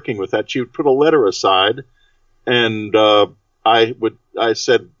was working with that, she would put a letter aside. And I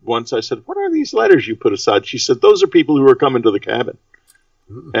said, what are these letters you put aside? She said, those are people who are coming to the cabin.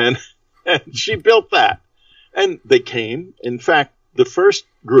 And she built that. And they came. In fact, the first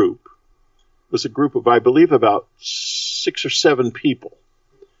group was a group of, I believe, about 6 or 7 people.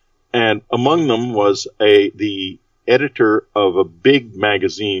 And among them was the editor of a big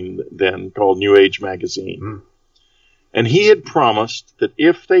magazine then called New Age Magazine. Mm. And he had promised that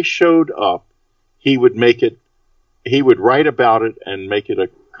if they showed up, he would write about it and make it a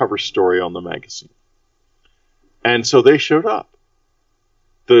cover story on the magazine. And so they showed up.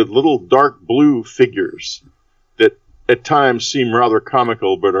 The little dark blue figures that at times seem rather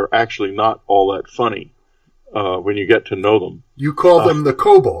comical, but are actually not all that funny when you get to know them. You call them the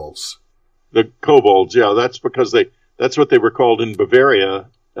kobolds. The kobolds, yeah. That's because that's what they were called in Bavaria,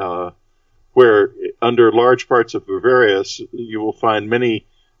 where under large parts of Bavaria you will find many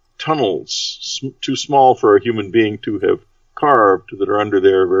tunnels too small for a human being to have carved that are under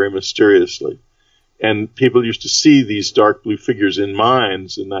there very mysteriously. And people used to see these dark blue figures in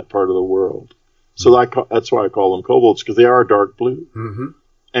mines in that part of the world. So that's why I call them kobolds, because they are dark blue. Mm-hmm.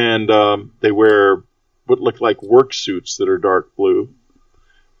 And they wear what look like work suits that are dark blue.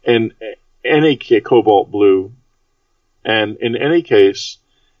 And any cobalt blue. And in any case,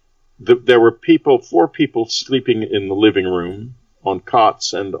 there were 4 people sleeping in the living room on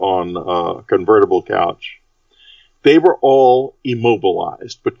cots and on a convertible couch. They were all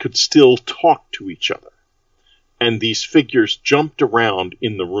immobilized, but could still talk to each other. And these figures jumped around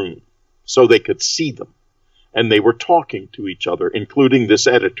in the room so they could see them. And they were talking to each other, including this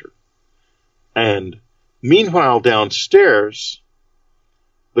editor. And meanwhile, downstairs,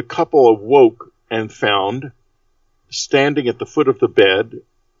 the couple awoke and found, standing at the foot of the bed,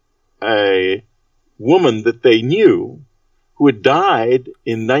 a woman that they knew who had died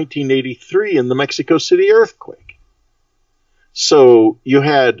in 1983 in the Mexico City earthquake. So you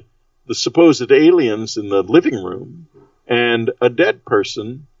had the supposed aliens in the living room and a dead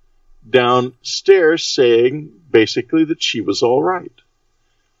person downstairs saying basically that she was all right.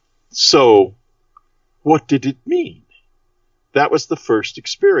 So what did it mean? That was the first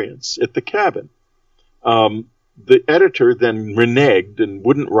experience at the cabin. The editor then reneged and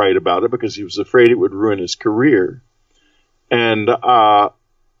wouldn't write about it because he was afraid it would ruin his career. And and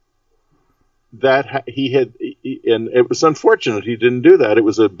it was unfortunate he didn't do that. It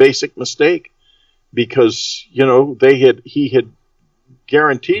was a basic mistake because, he had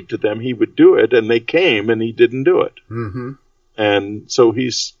guaranteed to them he would do it, and they came and he didn't do it. Mm-hmm. And so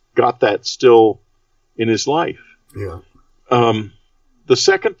he's got that still in his life. Yeah. The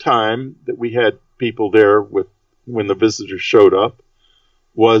second time that we had people there when the visitors showed up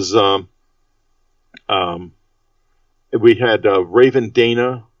was we had Raven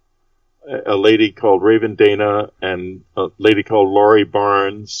Dana, a lady called Raven Dana, and a lady called Laurie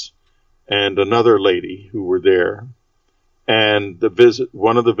Barnes, and another lady who were there. And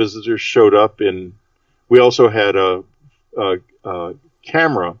one of the visitors showed up we also had a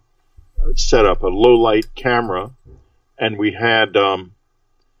camera set up, a low light camera, and we had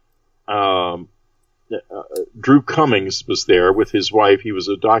Drew Cummings was there with his wife. He was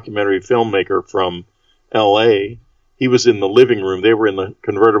a documentary filmmaker from L.A. He was in the living room. They were in the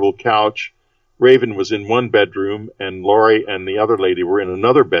convertible couch. Raven was in one bedroom, and Laurie and the other lady were in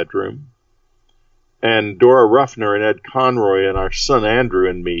another bedroom. And Dora Ruffner and Ed Conroy and our son Andrew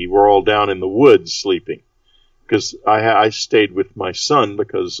and me were all down in the woods sleeping. Because I stayed with my son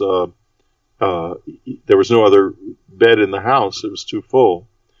because there was no other bed in the house. It was too full.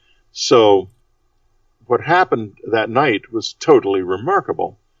 So what happened that night was totally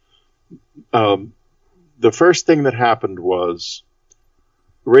remarkable. The first thing that happened was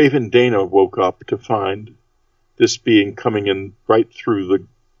Raven Dana woke up to find this being coming in right through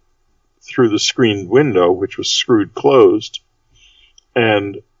the screened window, which was screwed closed,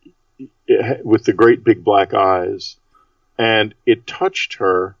 and with the great big black eyes, and it touched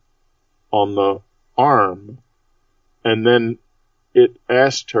her on the arm, and then it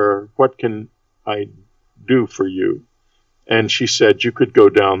asked her, "What can I do for you? And she said, you could go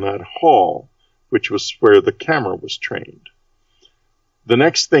down that hall, which was where the camera was trained. The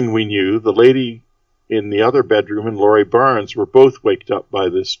next thing we knew, the lady in the other bedroom and Laurie Barnes were both waked up by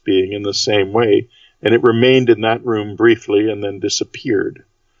this being in the same way, and it remained in that room briefly and then disappeared.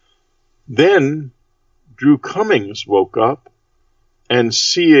 Then Drew Cummings woke up and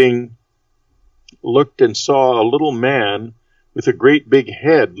looked and saw a little man with a great big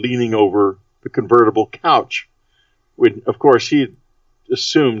head leaning over the convertible couch. When, of course, he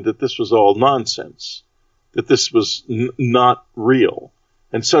assumed that this was all nonsense, that this was not real.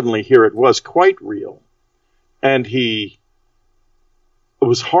 And suddenly here it was, quite real. And he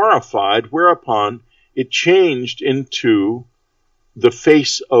was horrified, whereupon it changed into the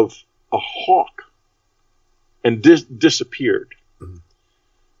face of a hawk and disappeared. Mm-hmm.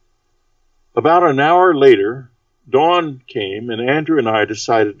 About an hour later, dawn came, and Andrew and I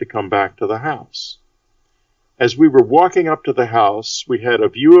decided to come back to the house. As we were walking up to the house, we had a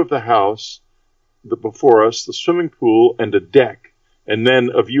view of the house before us, the swimming pool, and a deck, and then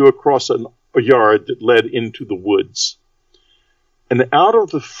a view across a yard that led into the woods. And out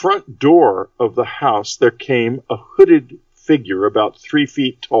of the front door of the house, there came a hooded figure about 3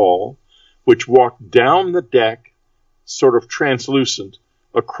 feet tall, which walked down the deck, sort of translucent,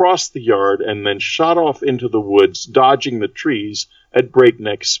 across the yard, and then shot off into the woods, dodging the trees at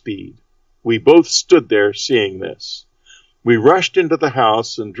breakneck speed. We both stood there seeing this. We rushed into the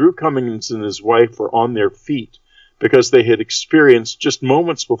house, and Drew Cummings and his wife were on their feet because they had experienced just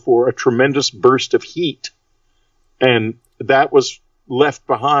moments before a tremendous burst of heat. And that was left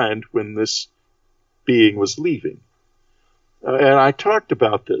behind when this being was leaving. And I talked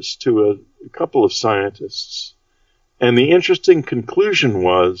about this to a couple of scientists. And the interesting conclusion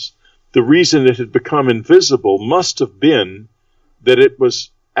was the reason it had become invisible must have been that it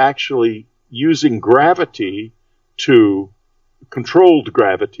was actually using gravity controlled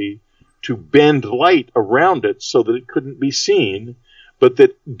gravity to bend light around it so that it couldn't be seen, but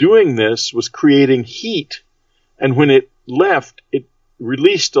that doing this was creating heat. And when it left, it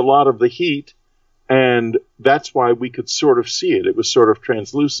released a lot of the heat, and that's why we could sort of see it. It was sort of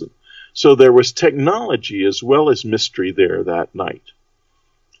translucent. So there was technology as well as mystery there that night.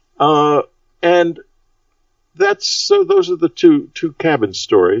 And those are the two cabin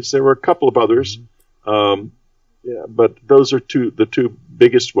stories. There were a couple of others. But those are the two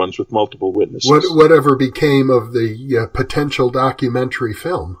biggest ones with multiple witnesses. Whatever became of the potential documentary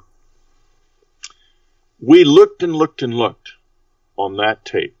film? We looked and looked and looked on that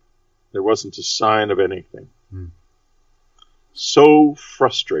tape. There wasn't a sign of anything. So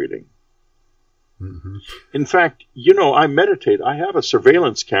frustrating. Mm-hmm. In fact, I meditate. I have a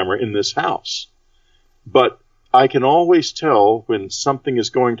surveillance camera in this house, but I can always tell when something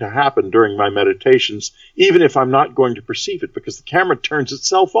is going to happen during my meditations, even if I'm not going to perceive it, because the camera turns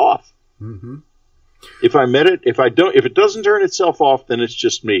itself off. Mm-hmm. If it doesn't turn itself off, then it's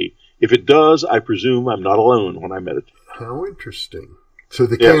just me. If it does, I presume I'm not alone when I meditate. How interesting. So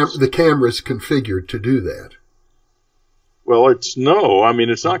the camera's configured to do that. Well, it's not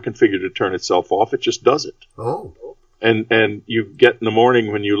configured to turn itself off. It just does it. Oh. And you get in the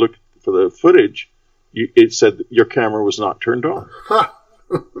morning when you look for the footage, it said that your camera was not turned on.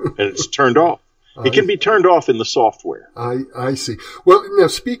 And it's turned off. It can be turned off in the software. I see. Well, now,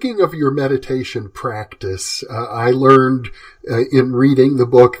 speaking of your meditation practice, I learned in reading the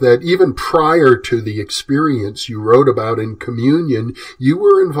book that even prior to the experience you wrote about in Communion, you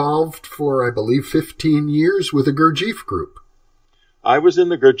were involved for, I believe, 15 years with a Gurdjieff group. I was in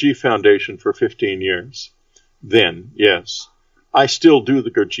the Gurdjieff Foundation for 15 years. Then, yes. I still do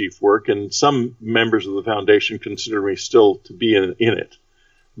the Gurdjieff work, and some members of the foundation consider me still to be in it.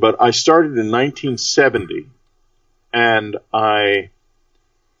 But I started in 1970, and I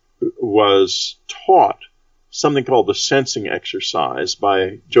was taught something called the sensing exercise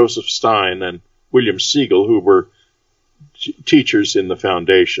by Joseph Stein and William Siegel, who were teachers in the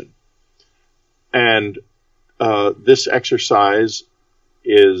foundation. And this exercise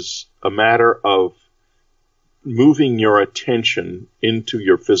is a matter of moving your attention into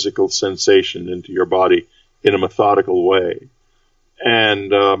your physical sensation, into your body, in a methodical way.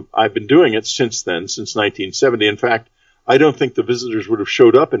 And I've been doing it since then, since 1970. In fact, I don't think the visitors would have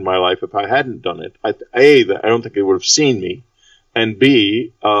showed up in my life if I hadn't done it. I don't think they would have seen me. And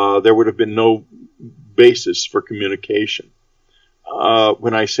B, there would have been no basis for communication.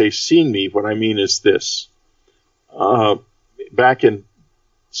 When I say seen me, what I mean is this. Back in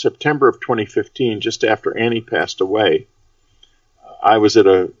September of 2015, just after Annie passed away, I was at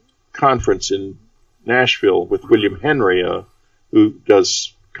a conference in Nashville with William Henry, who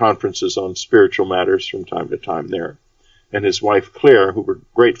does conferences on spiritual matters from time to time there, and his wife Claire, who were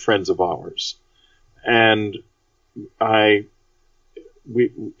great friends of ours. And in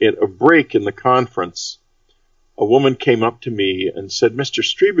a break in the conference, a woman came up to me and said, "Mr.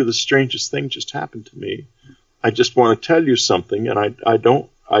 Strieber, the strangest thing just happened to me. I just want to tell you something, and I don't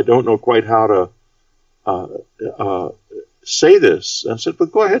know quite how to say this." And I said, "Well,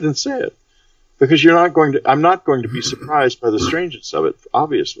 go ahead and say it, because I'm not going to be surprised by the strangeness of it,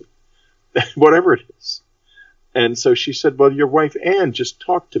 obviously, whatever it is." And so she said, "Well, your wife Anne just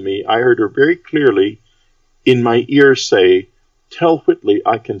talked to me. I heard her very clearly in my ear say, 'Tell Whitley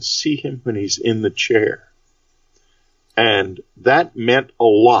I can see him when he's in the chair.'" And that meant a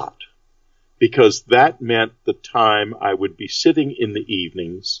lot, because that meant the time I would be sitting in the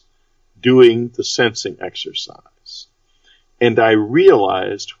evenings doing the sensing exercise. And I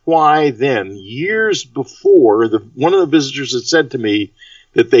realized why then, years before, one of the visitors had said to me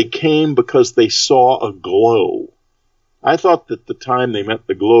that they came because they saw a glow. I thought that the time they meant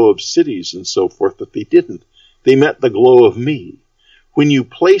the glow of cities and so forth, but they didn't. They meant the glow of me. When you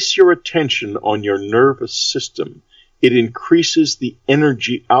place your attention on your nervous system, it increases the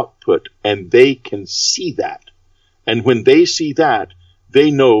energy output, and they can see that. And when they see that,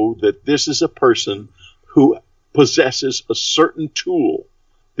 they know that this is a person who possesses a certain tool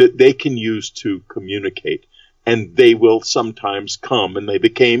that they can use to communicate. And they will sometimes come, and they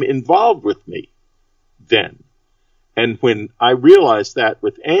became involved with me then. And when I realized that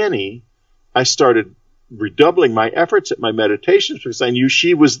with Annie, I started redoubling my efforts at my meditations, because I knew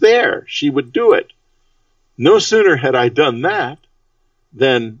she was there. She would do it. No sooner had I done that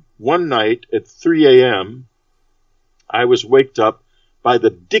than one night at 3 a.m., I was waked up by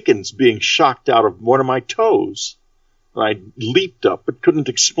the dickens being shocked out of one of my toes. And I leaped up but couldn't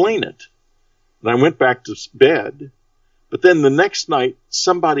explain it. And I went back to bed. But then the next night,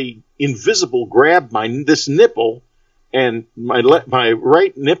 somebody invisible grabbed this nipple, and my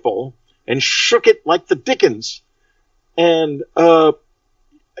right nipple, and shook it like the dickens. And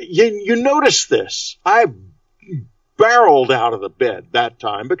you notice this. I barreled out of the bed that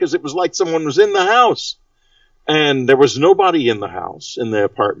time, because it was like someone was in the house. And there was nobody in the house, in the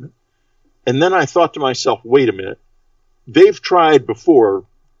apartment. And then I thought to myself, wait a minute. They've tried before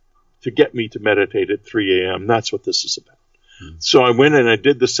to get me to meditate at 3 a.m. That's what this is about. Mm-hmm. So I went and I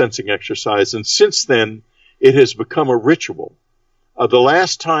did the sensing exercise. And since then, it has become a ritual. The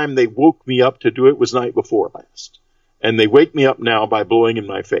last time they woke me up to do it was night before last. And they wake me up now by blowing in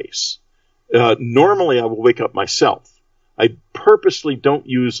my face. Normally, I will wake up myself. I purposely don't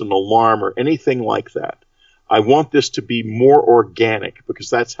use an alarm or anything like that. I want this to be more organic, because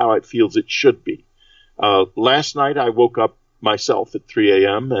that's how it feels it should be. Last night, I woke up myself at 3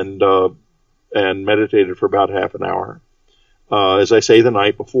 a.m. and meditated for about half an hour. As I say, the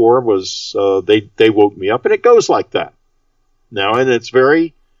night before was they woke me up, and it goes like that now, and it's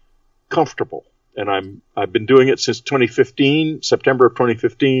very comfortable. And I've been doing it since 2015, September of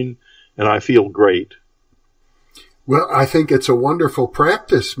 2015, and I feel great. Well, I think it's a wonderful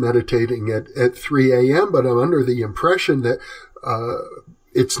practice, meditating at 3 a.m., but I'm under the impression that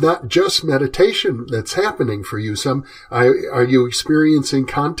it's not just meditation that's happening for you. Are you experiencing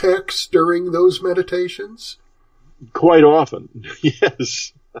contacts during those meditations? Quite often,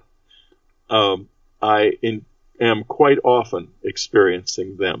 yes. I am quite often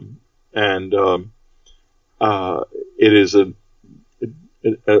experiencing them. And it is an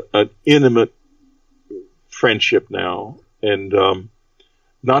intimate friendship now. And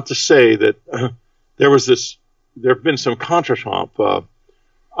not to say that there have been some contretemps.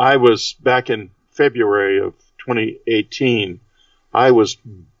 I was back in February of 2018, I was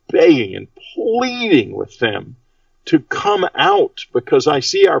begging and pleading with them to come out, because I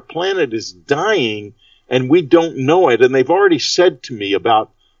see our planet is dying and we don't know it. And they've already said to me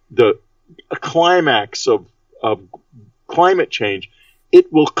about the climax of climate change.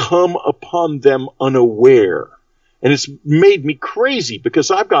 It will come upon them unaware. And it's made me crazy,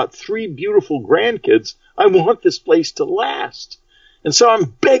 because I've got 3 beautiful grandkids. I want this place to last. And so I'm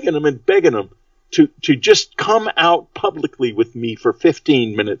begging them to just come out publicly with me for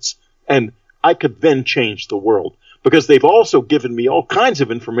 15 minutes, and I could then change the world. Because they've also given me all kinds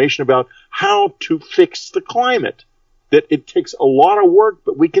of information about how to fix the climate. That it takes a lot of work,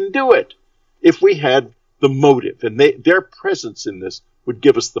 but we can do it if we had the motive. And their presence in this would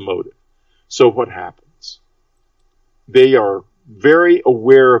give us the motive. So what happens? They are very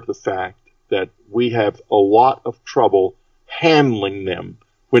aware of the fact that we have a lot of trouble handling them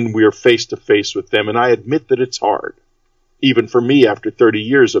when we're face to face with them. And I admit that it's hard, even for me after 30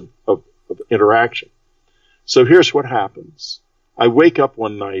 years of interaction. So here's what happens. I wake up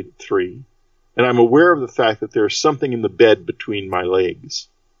one night at 3, and I'm aware of the fact that there's something in the bed between my legs.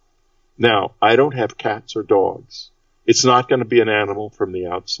 Now, I don't have cats or dogs. It's not going to be an animal from the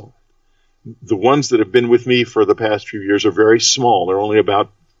outside. The ones that have been with me for the past few years are very small. They're only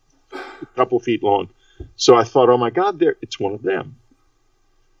about a couple feet long. So I thought, oh my God, it's one of them.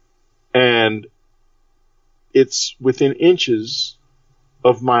 And it's within inches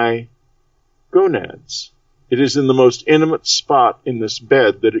of my gonads. It is in the most intimate spot in this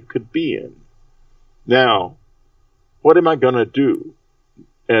bed that it could be in. Now, what am I going to do?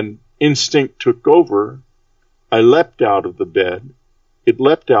 And instinct took over. I leapt out of the bed. It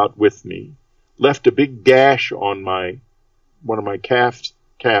leapt out with me, left a big gash on one of my calves,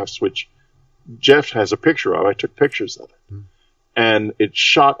 which Jeff has a picture of. I took pictures of it. And it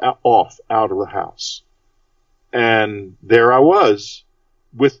shot off out of the house. And there I was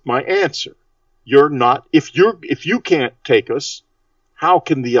with my answer. You're not, if you can't take us, how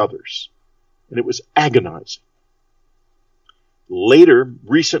can the others? And it was agonizing. Later,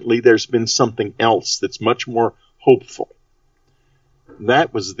 recently, there's been something else that's much more hopeful.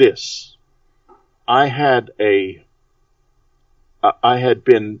 That was this. I had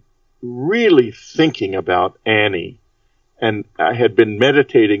been really thinking about Annie, and I had been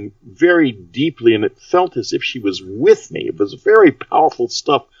meditating very deeply, and it felt as if she was with me. It was very powerful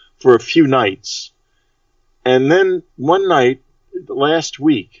stuff for a few nights. And then one night, last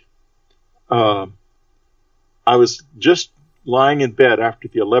week, I was just lying in bed after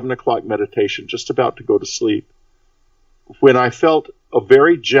the 11 o'clock meditation, just about to go to sleep, when I felt a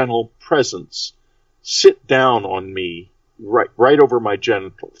very gentle presence sit down on me right over my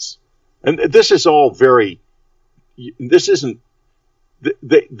genitals. And this is all very, this isn't,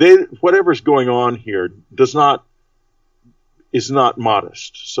 whatever's going on here is not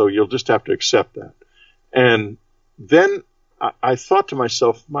modest. So you'll just have to accept that. And then I thought to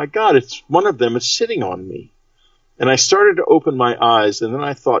myself, my God, it's one of them is sitting on me. And I started to open my eyes, and then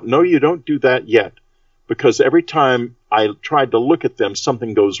I thought, no, you don't do that yet. Because every time I tried to look at them,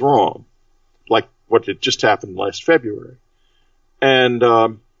 something goes wrong. Like what had just happened last February. And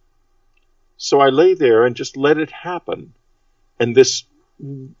so I lay there and just let it happen. And this,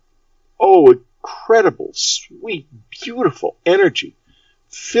 incredible, sweet, beautiful energy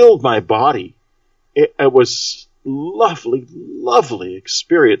filled my body. It was lovely, lovely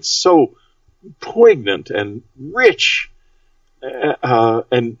experience. So poignant and rich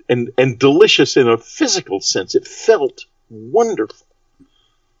and delicious in a physical sense. It felt wonderful.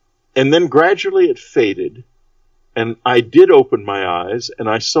 And then gradually it faded, and I did open my eyes, and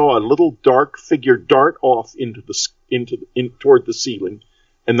I saw a little dark figure dart off toward the ceiling,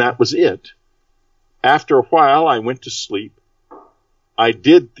 and that was it. After a while, I went to sleep. I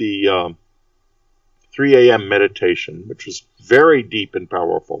did the 3 a.m. meditation, which was very deep and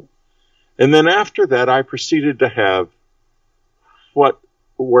powerful. And then after that, I proceeded to have what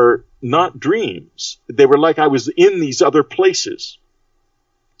were not dreams. They were like I was in these other places.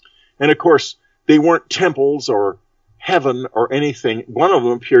 And of course, they weren't temples or heaven or anything. One of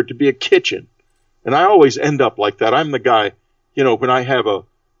them appeared to be a kitchen. And I always end up like that. I'm the guy, when I have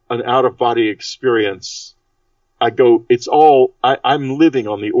an out-of-body experience, I go, I'm living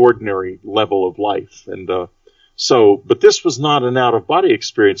on the ordinary level of life. And but this was not an out-of-body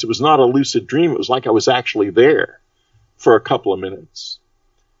experience. It was not a lucid dream. It was like I was actually there for a couple of minutes.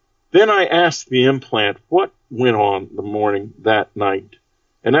 Then I asked the implant what went on the morning that night.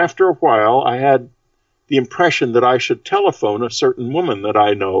 And after a while, I had the impression that I should telephone a certain woman that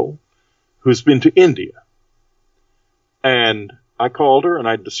I know who's been to India. And I called her and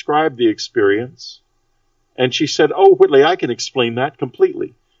I described the experience. And she said, "Oh, Whitley, I can explain that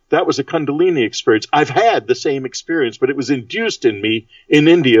completely. That was a Kundalini experience. I've had the same experience, but it was induced in me in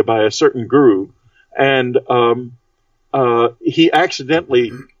India by a certain guru. And he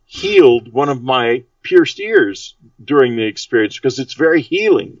accidentally healed one of my pierced ears during the experience because it's very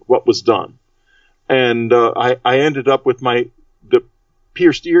healing what was done. And I ended up with the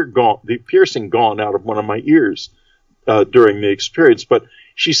piercing gone out of one of my ears during the experience. But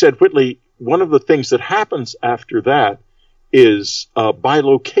she said, Whitley, one of the things that happens after that is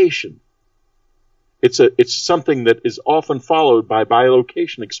bilocation. It's something that is often followed by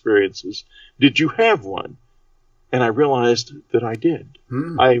bilocation experiences. Did you have one?" And I realized that I did.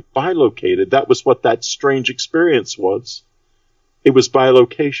 I bilocated. That was what that strange experience was. It was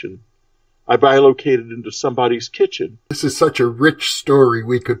bilocation. I bilocated into somebody's kitchen. This is such a rich story.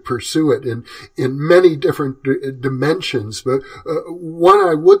 We could pursue it in many different dimensions. But one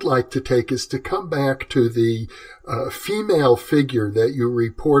I would like to take is to come back to the female figure that you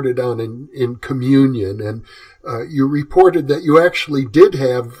reported on in communion. And you reported that you actually did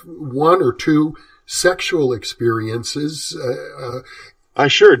have one or two sexual experiences. I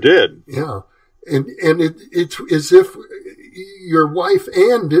sure did. Yeah. And it's as if your wife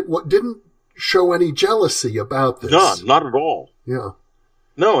Anne didn't show any jealousy about this. None, not at all. Yeah.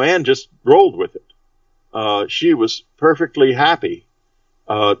 No, Anne just rolled with it. She was perfectly happy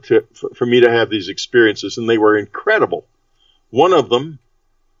for me to have these experiences, and they were incredible. One of them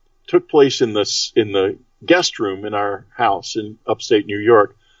took place in the guest room in our house in upstate New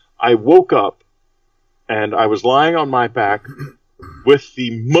York. I woke up, and I was lying on my back with the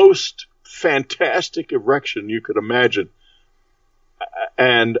most fantastic erection you could imagine.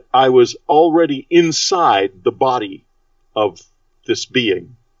 And I was already inside the body of this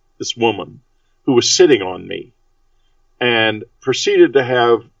being, this woman, who was sitting on me, and proceeded to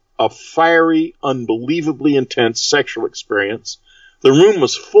have a fiery, unbelievably intense sexual experience. The room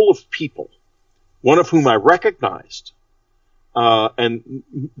was full of people, one of whom I recognized, and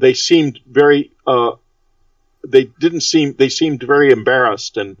they seemed very, they seemed very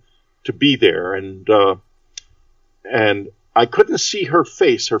embarrassed and to be there, and I couldn't see her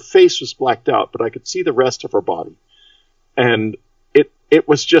face. Her face was blacked out, but I could see the rest of her body. And it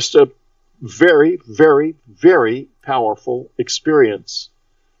was just a very, very, very powerful experience.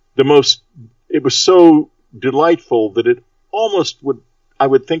 It was so delightful that it almost I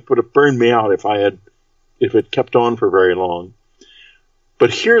would think would have burned me out if it kept on for very long.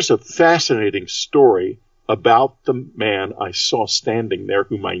 But here's a fascinating story about the man I saw standing there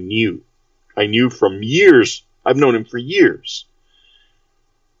whom I knew. I knew from years. I've known him for years.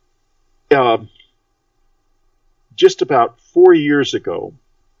 Just about 4 years ago,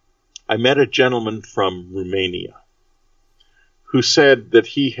 I met a gentleman from Romania who said that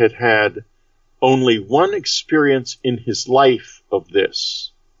he had had only one experience in his life of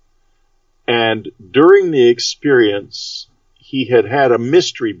this. And during the experience, he had had a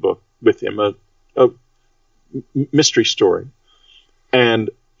mystery book with him, a mystery story. And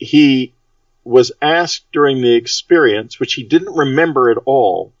he was asked during the experience, which he didn't remember at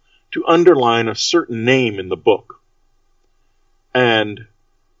all, to underline a certain name in the book. And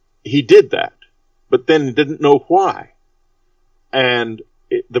he did that, but then didn't know why. And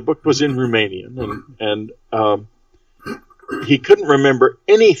the book was in Romanian, and he couldn't remember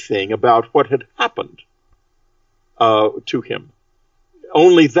anything about what had happened to him.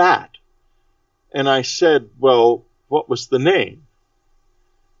 Only that. And I said, well, what was the name?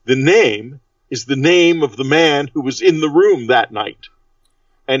 The name is the name of the man who was in the room that night.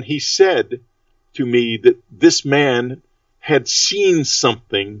 And he said to me that this man had seen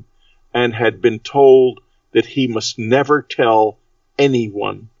something and had been told that he must never tell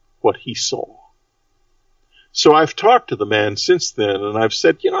anyone what he saw. So I've talked to the man since then, and I've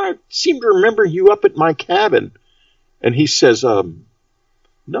said, I seem to remember you up at my cabin. And he says,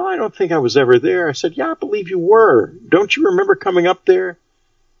 no, I don't think I was ever there. I said, yeah, I believe you were. Don't you remember coming up there?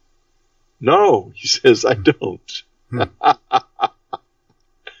 No, he says, I don't.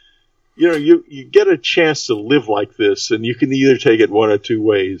 You get a chance to live like this, and you can either take it one of two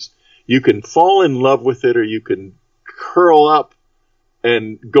ways. You can fall in love with it, or you can curl up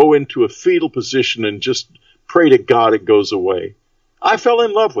and go into a fetal position and just pray to God it goes away. I fell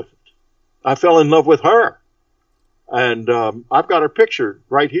in love with it. I fell in love with her. And I've got her picture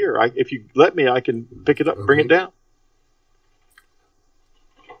right here. If you let me, I can pick it up and bring it down.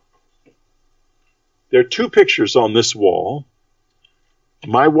 There are two pictures on this wall,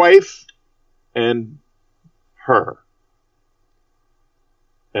 my wife and her.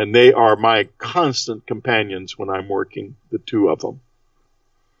 And they are my constant companions when I'm working, the two of them.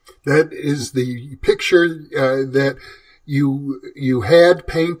 That is the picture that you had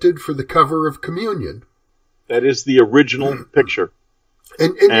painted for the cover of Communion. That is the original picture.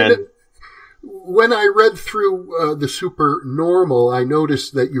 And when I read through the Supernormal, I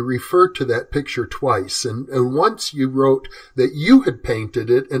noticed that you referred to that picture twice. And once you wrote that you had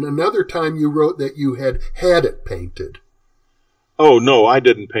painted it, and another time you wrote that you had it painted. Oh, no, I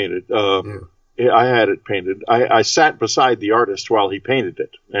didn't paint it. I had it painted. I sat beside the artist while he painted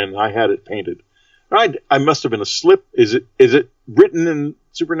it, and I had it painted. I must have been asleep. Is it written in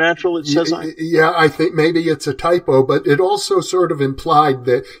Supernatural? It says Yeah, I think maybe it's a typo, but it also sort of implied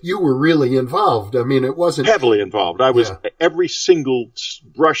that you were really involved. I mean, it wasn't heavily involved. Every single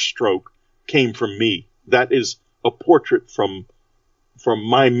brush stroke came from me. That is a portrait from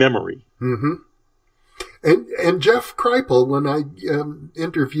my memory. Mm-hmm. And Jeff Kripal, when I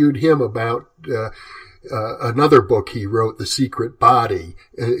interviewed him about another book he wrote, The Secret Body,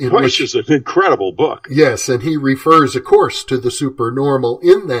 which is an incredible book. Yes, and he refers, of course, to the supernormal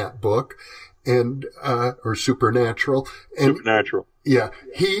in that book, and or supernatural. And, supernatural. Yeah,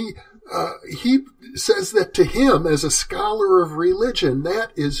 he says that to him, as a scholar of religion,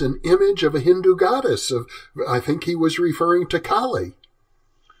 that is an image of a Hindu goddess. I think he was referring to Kali.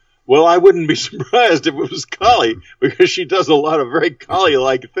 Well, I wouldn't be surprised if it was Kali, because she does a lot of very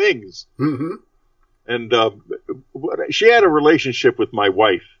Kali-like things. Mm-hmm. And she had a relationship with my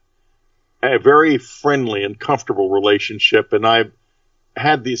wife, a very friendly and comfortable relationship, and I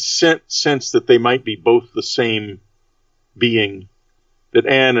had the sense that they might be both the same being, that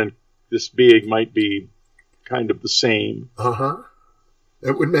Anne and this being might be kind of the same. Uh-huh.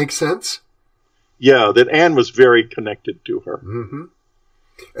 That would make sense. Yeah, that Anne was very connected to her. Mm-hmm.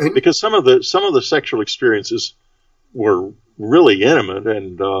 Because some of the sexual experiences were really intimate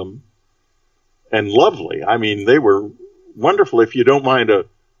and lovely. I mean, they were wonderful, if you don't mind a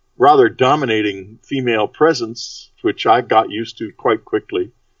rather dominating female presence, which I got used to quite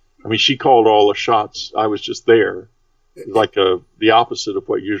quickly. I mean, she called all the shots. I was just there. Like the opposite of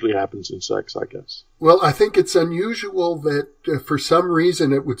what usually happens in sex, I guess. Well, I think it's unusual that for some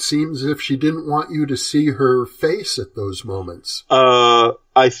reason it would seem as if she didn't want you to see her face at those moments.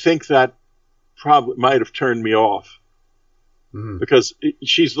 I think that probably might have turned me off. Mm-hmm. Because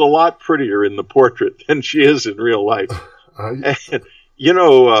she's a lot prettier in the portrait than she is in real life. And, you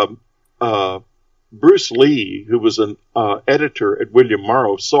know, Bruce Lee, who was an editor at William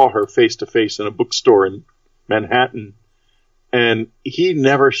Morrow, saw her face to face in a bookstore in Manhattan. And he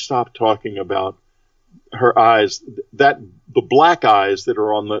never stopped talking about her eyes, the black eyes that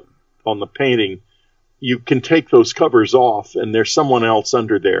are on the painting. You can take those covers off and there's someone else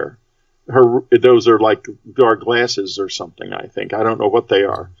under there. Those are like dark glasses or something, I think. I don't know what they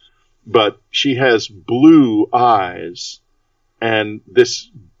are, but she has blue eyes, and this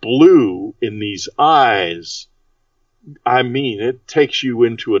blue in these eyes, I mean, it takes you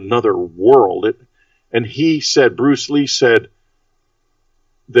into another world. And Bruce Lee said,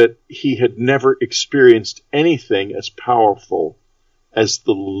 that he had never experienced anything as powerful as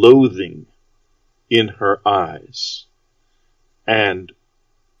the loathing in her eyes. And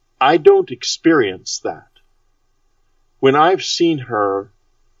I don't experience that. When I've seen her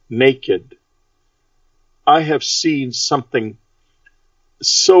naked, I have seen something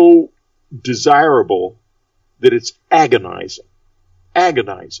so desirable that it's agonizing.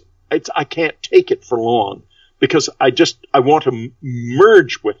 Agonizing. I can't take it for long. Because I want to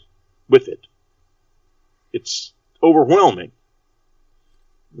merge with it. It's overwhelming.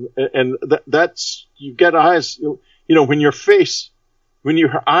 And that's, you get eyes, you know, when your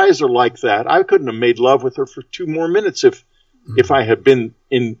eyes are like that, I couldn't have made love with her for 2 more minutes if I had been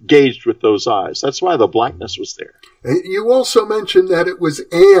engaged with those eyes. That's why the blackness was there. You also mentioned that it was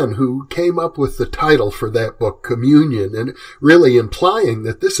Anne who came up with the title for that book, Communion, and really implying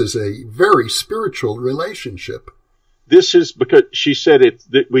that this is a very spiritual relationship. This is because she said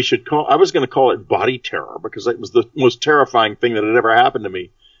that we should I was going to call it body terror, because it was the most terrifying thing that had ever happened to me.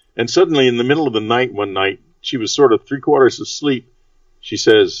 And suddenly in the middle of the night one night, she was sort of 3/4 asleep. She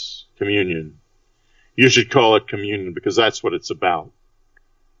says, communion. You should call it communion because that's what it's about.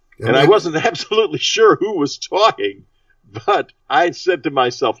 And I wasn't absolutely sure who was talking, but I said to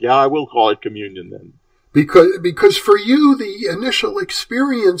myself, yeah, I will call it communion then. Because for you, the initial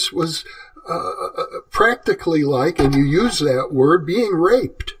experience was practically like, and you use that word, being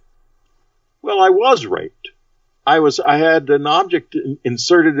raped. Well, I was raped. I had an object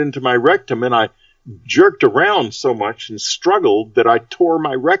inserted into my rectum, and I jerked around so much and struggled that I tore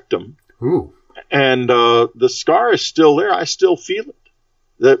my rectum. Ooh. And the scar is still there. I still feel it.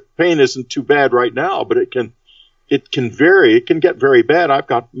 The pain isn't too bad right now, but it can vary. It can get very bad. I've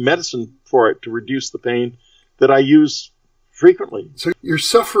got medicine for it to reduce the pain that I use frequently. So you're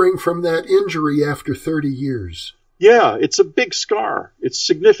suffering from that injury after 30 years. Yeah, it's a big scar. It's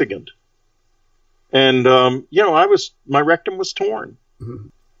significant. And, my rectum was torn. Mm-hmm.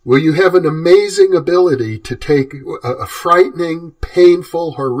 Well, you have an amazing ability to take a frightening,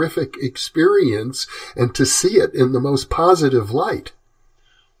 painful, horrific experience and to see it in the most positive light.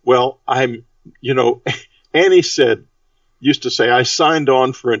 Well, Annie used to say, I signed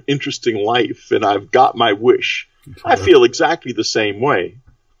on for an interesting life and I've got my wish. I feel exactly the same way.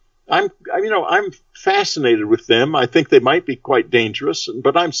 I'm fascinated with them. I think they might be quite dangerous,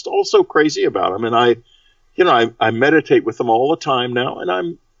 but I'm also crazy about them. And I meditate with them all the time now,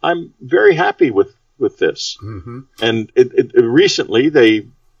 and I'm very happy with this. Mm-hmm. And recently the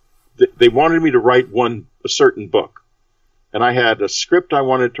they wanted me to write a certain book. And I had a script I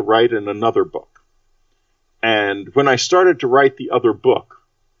wanted to write in another book. And when I started to write the other book,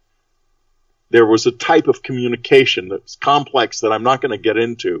 there was a type of communication that's complex that I'm not going to get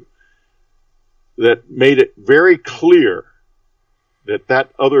into that made it very clear that that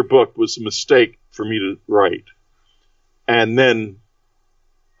other book was a mistake for me to write. And then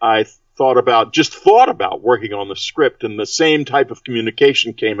I thought about working on the script, and the same type of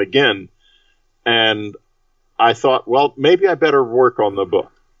communication came again. And I thought, well, maybe I better work on the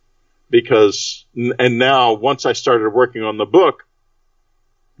book. And now, once I started working on the book,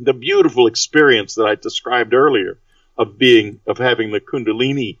 the beautiful experience that I described earlier of having the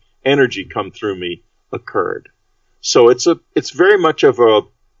Kundalini energy come through me occurred. So it's very much of a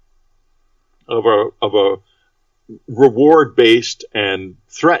reward-based and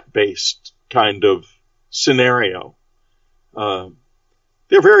threat-based kind of scenario.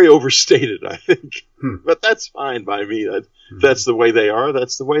 They're very overstated, I think, but that's fine by me. That's the way they are.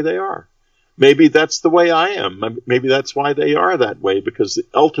 That's the way they are. Maybe that's the way I am. Maybe that's why they are that way, because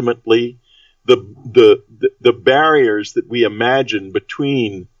ultimately the barriers that we imagine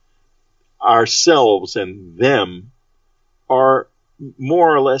between ourselves and them are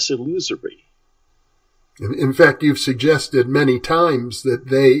more or less illusory. In fact, you've suggested many times that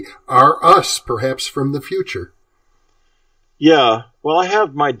they are us, perhaps from the future. Yeah, well, I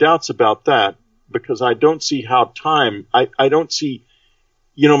have my doubts about that, because I don't see how time, I don't see,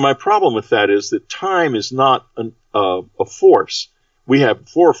 my problem with that is that time is not a force. We have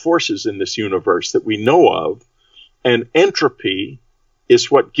 4 forces in this universe that we know of, and entropy is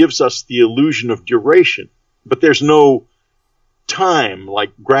what gives us the illusion of duration. But there's no time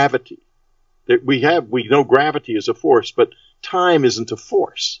like gravity. We know gravity is a force, but time isn't a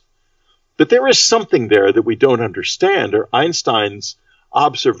force. But there is something there that we don't understand, or Einstein's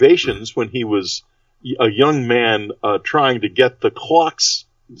observations when he was a young man trying to get the clocks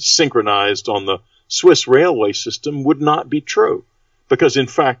synchronized on the Swiss railway system would not be true, because in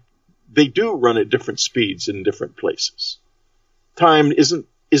fact they do run at different speeds in different places. Time isn't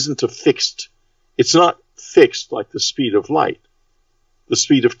a fixed, it's not fixed like the speed of light. The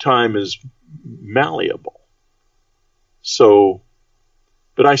speed of time is malleable. So,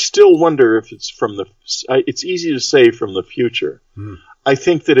 but I still wonder if it's it's easy to say from the future. I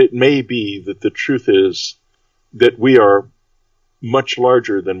think that it may be that the truth is that we are much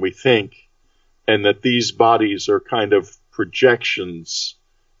larger than we think, and that these bodies are kind of projections.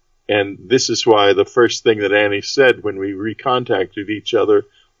 And this is why the first thing that Annie said when we recontacted each other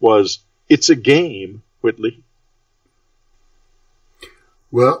was, it's a game, Whitley.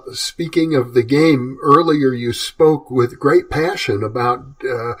 Well, speaking of the game, earlier you spoke with great passion about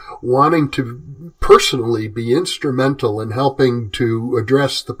wanting to personally be instrumental in helping to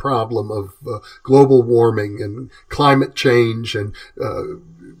address the problem of global warming and climate change and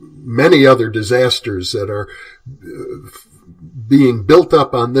many other disasters that are being built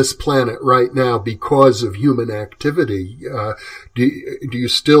up on this planet right now because of human activity. Do you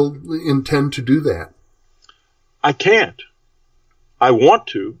still intend to do that? I can't. I want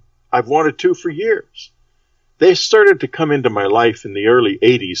to. I've wanted to for years. They started to come into my life in the early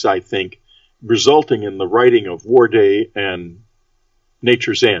 80s, I think, resulting in the writing of War Day and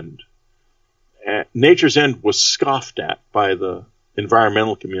Nature's End. Nature's End was scoffed at by the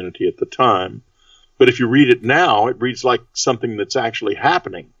environmental community at the time. But if you read it now, it reads like something that's actually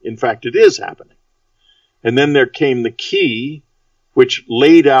happening. In fact, it is happening. And then there came the Key, which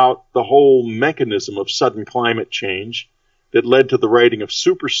laid out the whole mechanism of sudden climate change that led to the writing of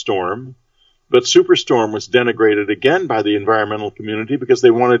Superstorm. But Superstorm was denigrated again by the environmental community because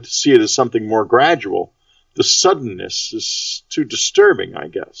they wanted to see it as something more gradual. The suddenness is too disturbing, I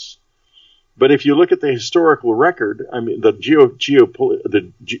guess. But if you look at the historical record, I mean, the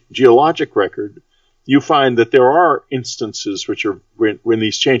geologic record, you find that there are instances which are when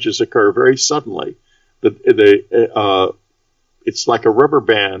these changes occur very suddenly. It's like a rubber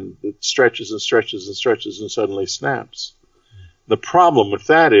band that stretches and stretches and stretches and suddenly snaps. The problem with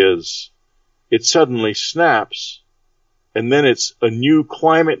that is it suddenly snaps, and then it's a new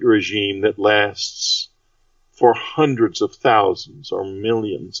climate regime that lasts for hundreds of thousands or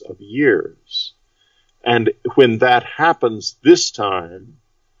millions of years. And when that happens this time,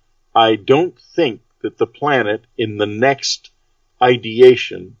 I don't think that the planet in the next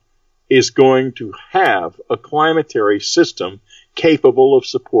ideation is going to have a climatary system capable of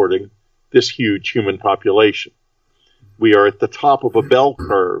supporting this huge human population. We are at the top of a bell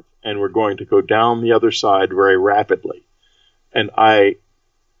curve, and we're going to go down the other side very rapidly. And I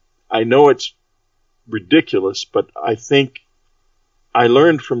know it's ridiculous, but I think I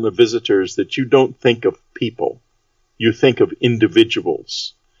learned from the visitors that you don't think of people, you think of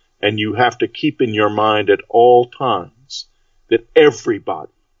individuals, and you have to keep in your mind at all times that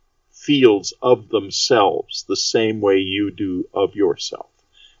everybody feels of themselves the same way you do of yourself,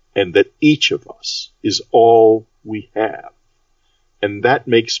 and that each of us is all we have. And that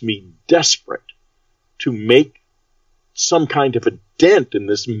makes me desperate to make some kind of a dent in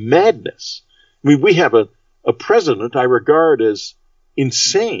this madness. I mean, we have a president I regard as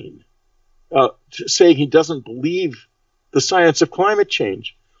insane, saying he doesn't believe the science of climate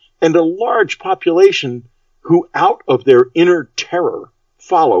change, and a large population who, out of their inner terror,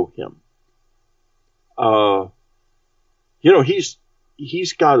 follow him.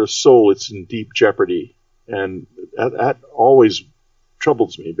 He's got a soul that's in deep jeopardy, and that always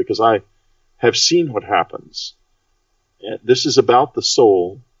troubles me because I have seen what happens. This is about the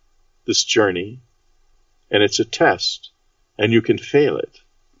soul, this journey, and it's a test, and you can fail it.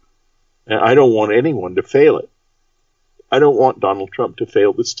 And I don't want anyone to fail it. I don't want Donald Trump to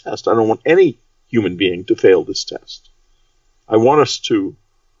fail this test. I don't want any human being to fail this test. I want us to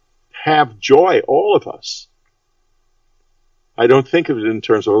have joy, all of us. I don't think of it in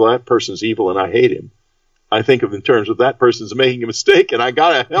terms of, well, that person's evil and I hate him. I think of it in terms of that person's making a mistake and I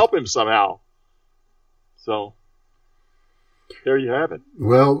got to help him somehow. So there you have it.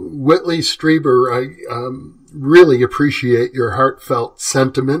 Well, Whitley Strieber, I really appreciate your heartfelt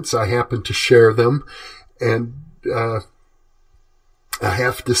sentiments. I happen to share them. And I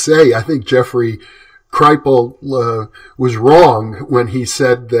have to say, I think Jeffrey Kripal was wrong when he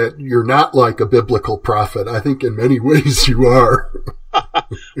said that you're not like a biblical prophet. I think in many ways you are.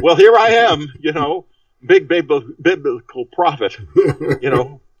 Well, here I am, big biblical prophet.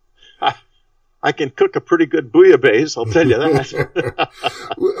 I can cook a pretty good bouillabaisse, I'll tell you that.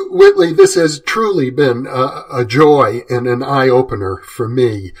 Whitley, this has truly been a joy and an eye-opener for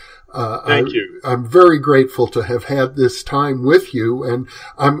me. Thank you. I'm very grateful to have had this time with you, and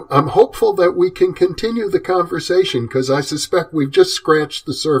I'm hopeful that we can continue the conversation because I suspect we've just scratched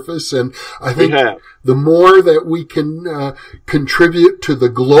the surface, and I think the more that we can contribute to the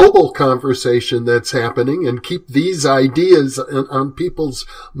global conversation that's happening and keep these ideas on people's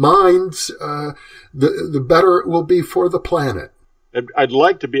minds, the better it will be for the planet. I'd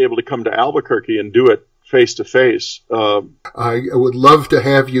like to be able to come to Albuquerque and do it face to face. I would love to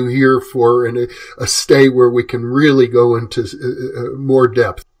have you here for a stay where we can really go into more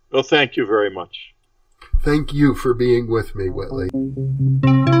depth. Well, thank you very much. Thank you for being with me, Whitley.